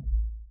week.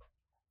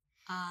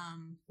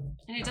 And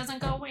it doesn't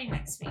go away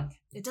next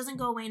week. It doesn't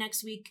go away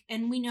next week.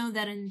 And we know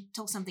that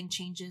until something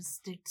changes,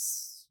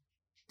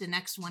 the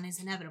next one is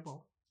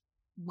inevitable.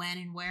 When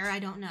and where, I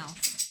don't know.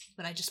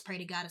 But I just pray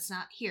to God it's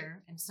not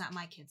here and it's not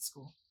my kid's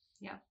school.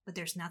 Yeah. But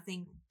there's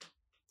nothing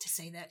to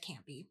say that it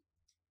can't be.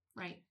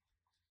 Right.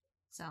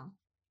 So,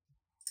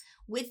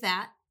 with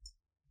that,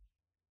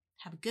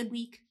 have a good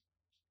week.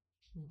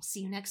 We'll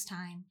see you next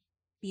time.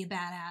 Be a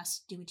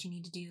badass. Do what you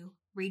need to do.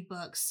 Read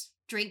books.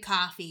 Drink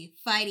coffee.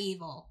 Fight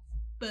evil.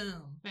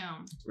 Boom.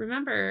 Boom.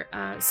 Remember,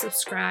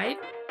 subscribe,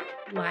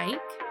 like,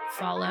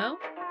 follow,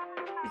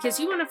 because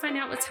you want to find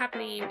out what's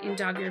happening in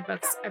Dog-Eared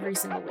Books every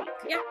single week.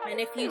 Yep. And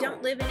if you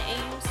don't live in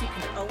Ames, you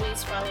can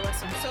always follow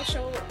us on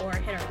social or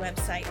hit our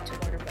website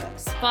to order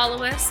books.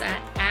 Follow us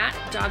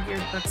at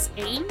Dog-Eared Books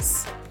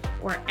Ames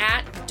or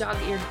at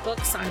Dog-Eared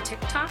Books on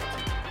TikTok.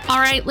 All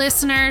right,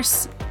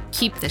 listeners,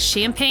 keep the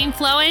champagne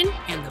flowing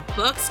and the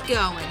books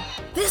going.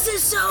 This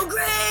is so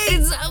great!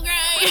 It's so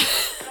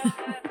great!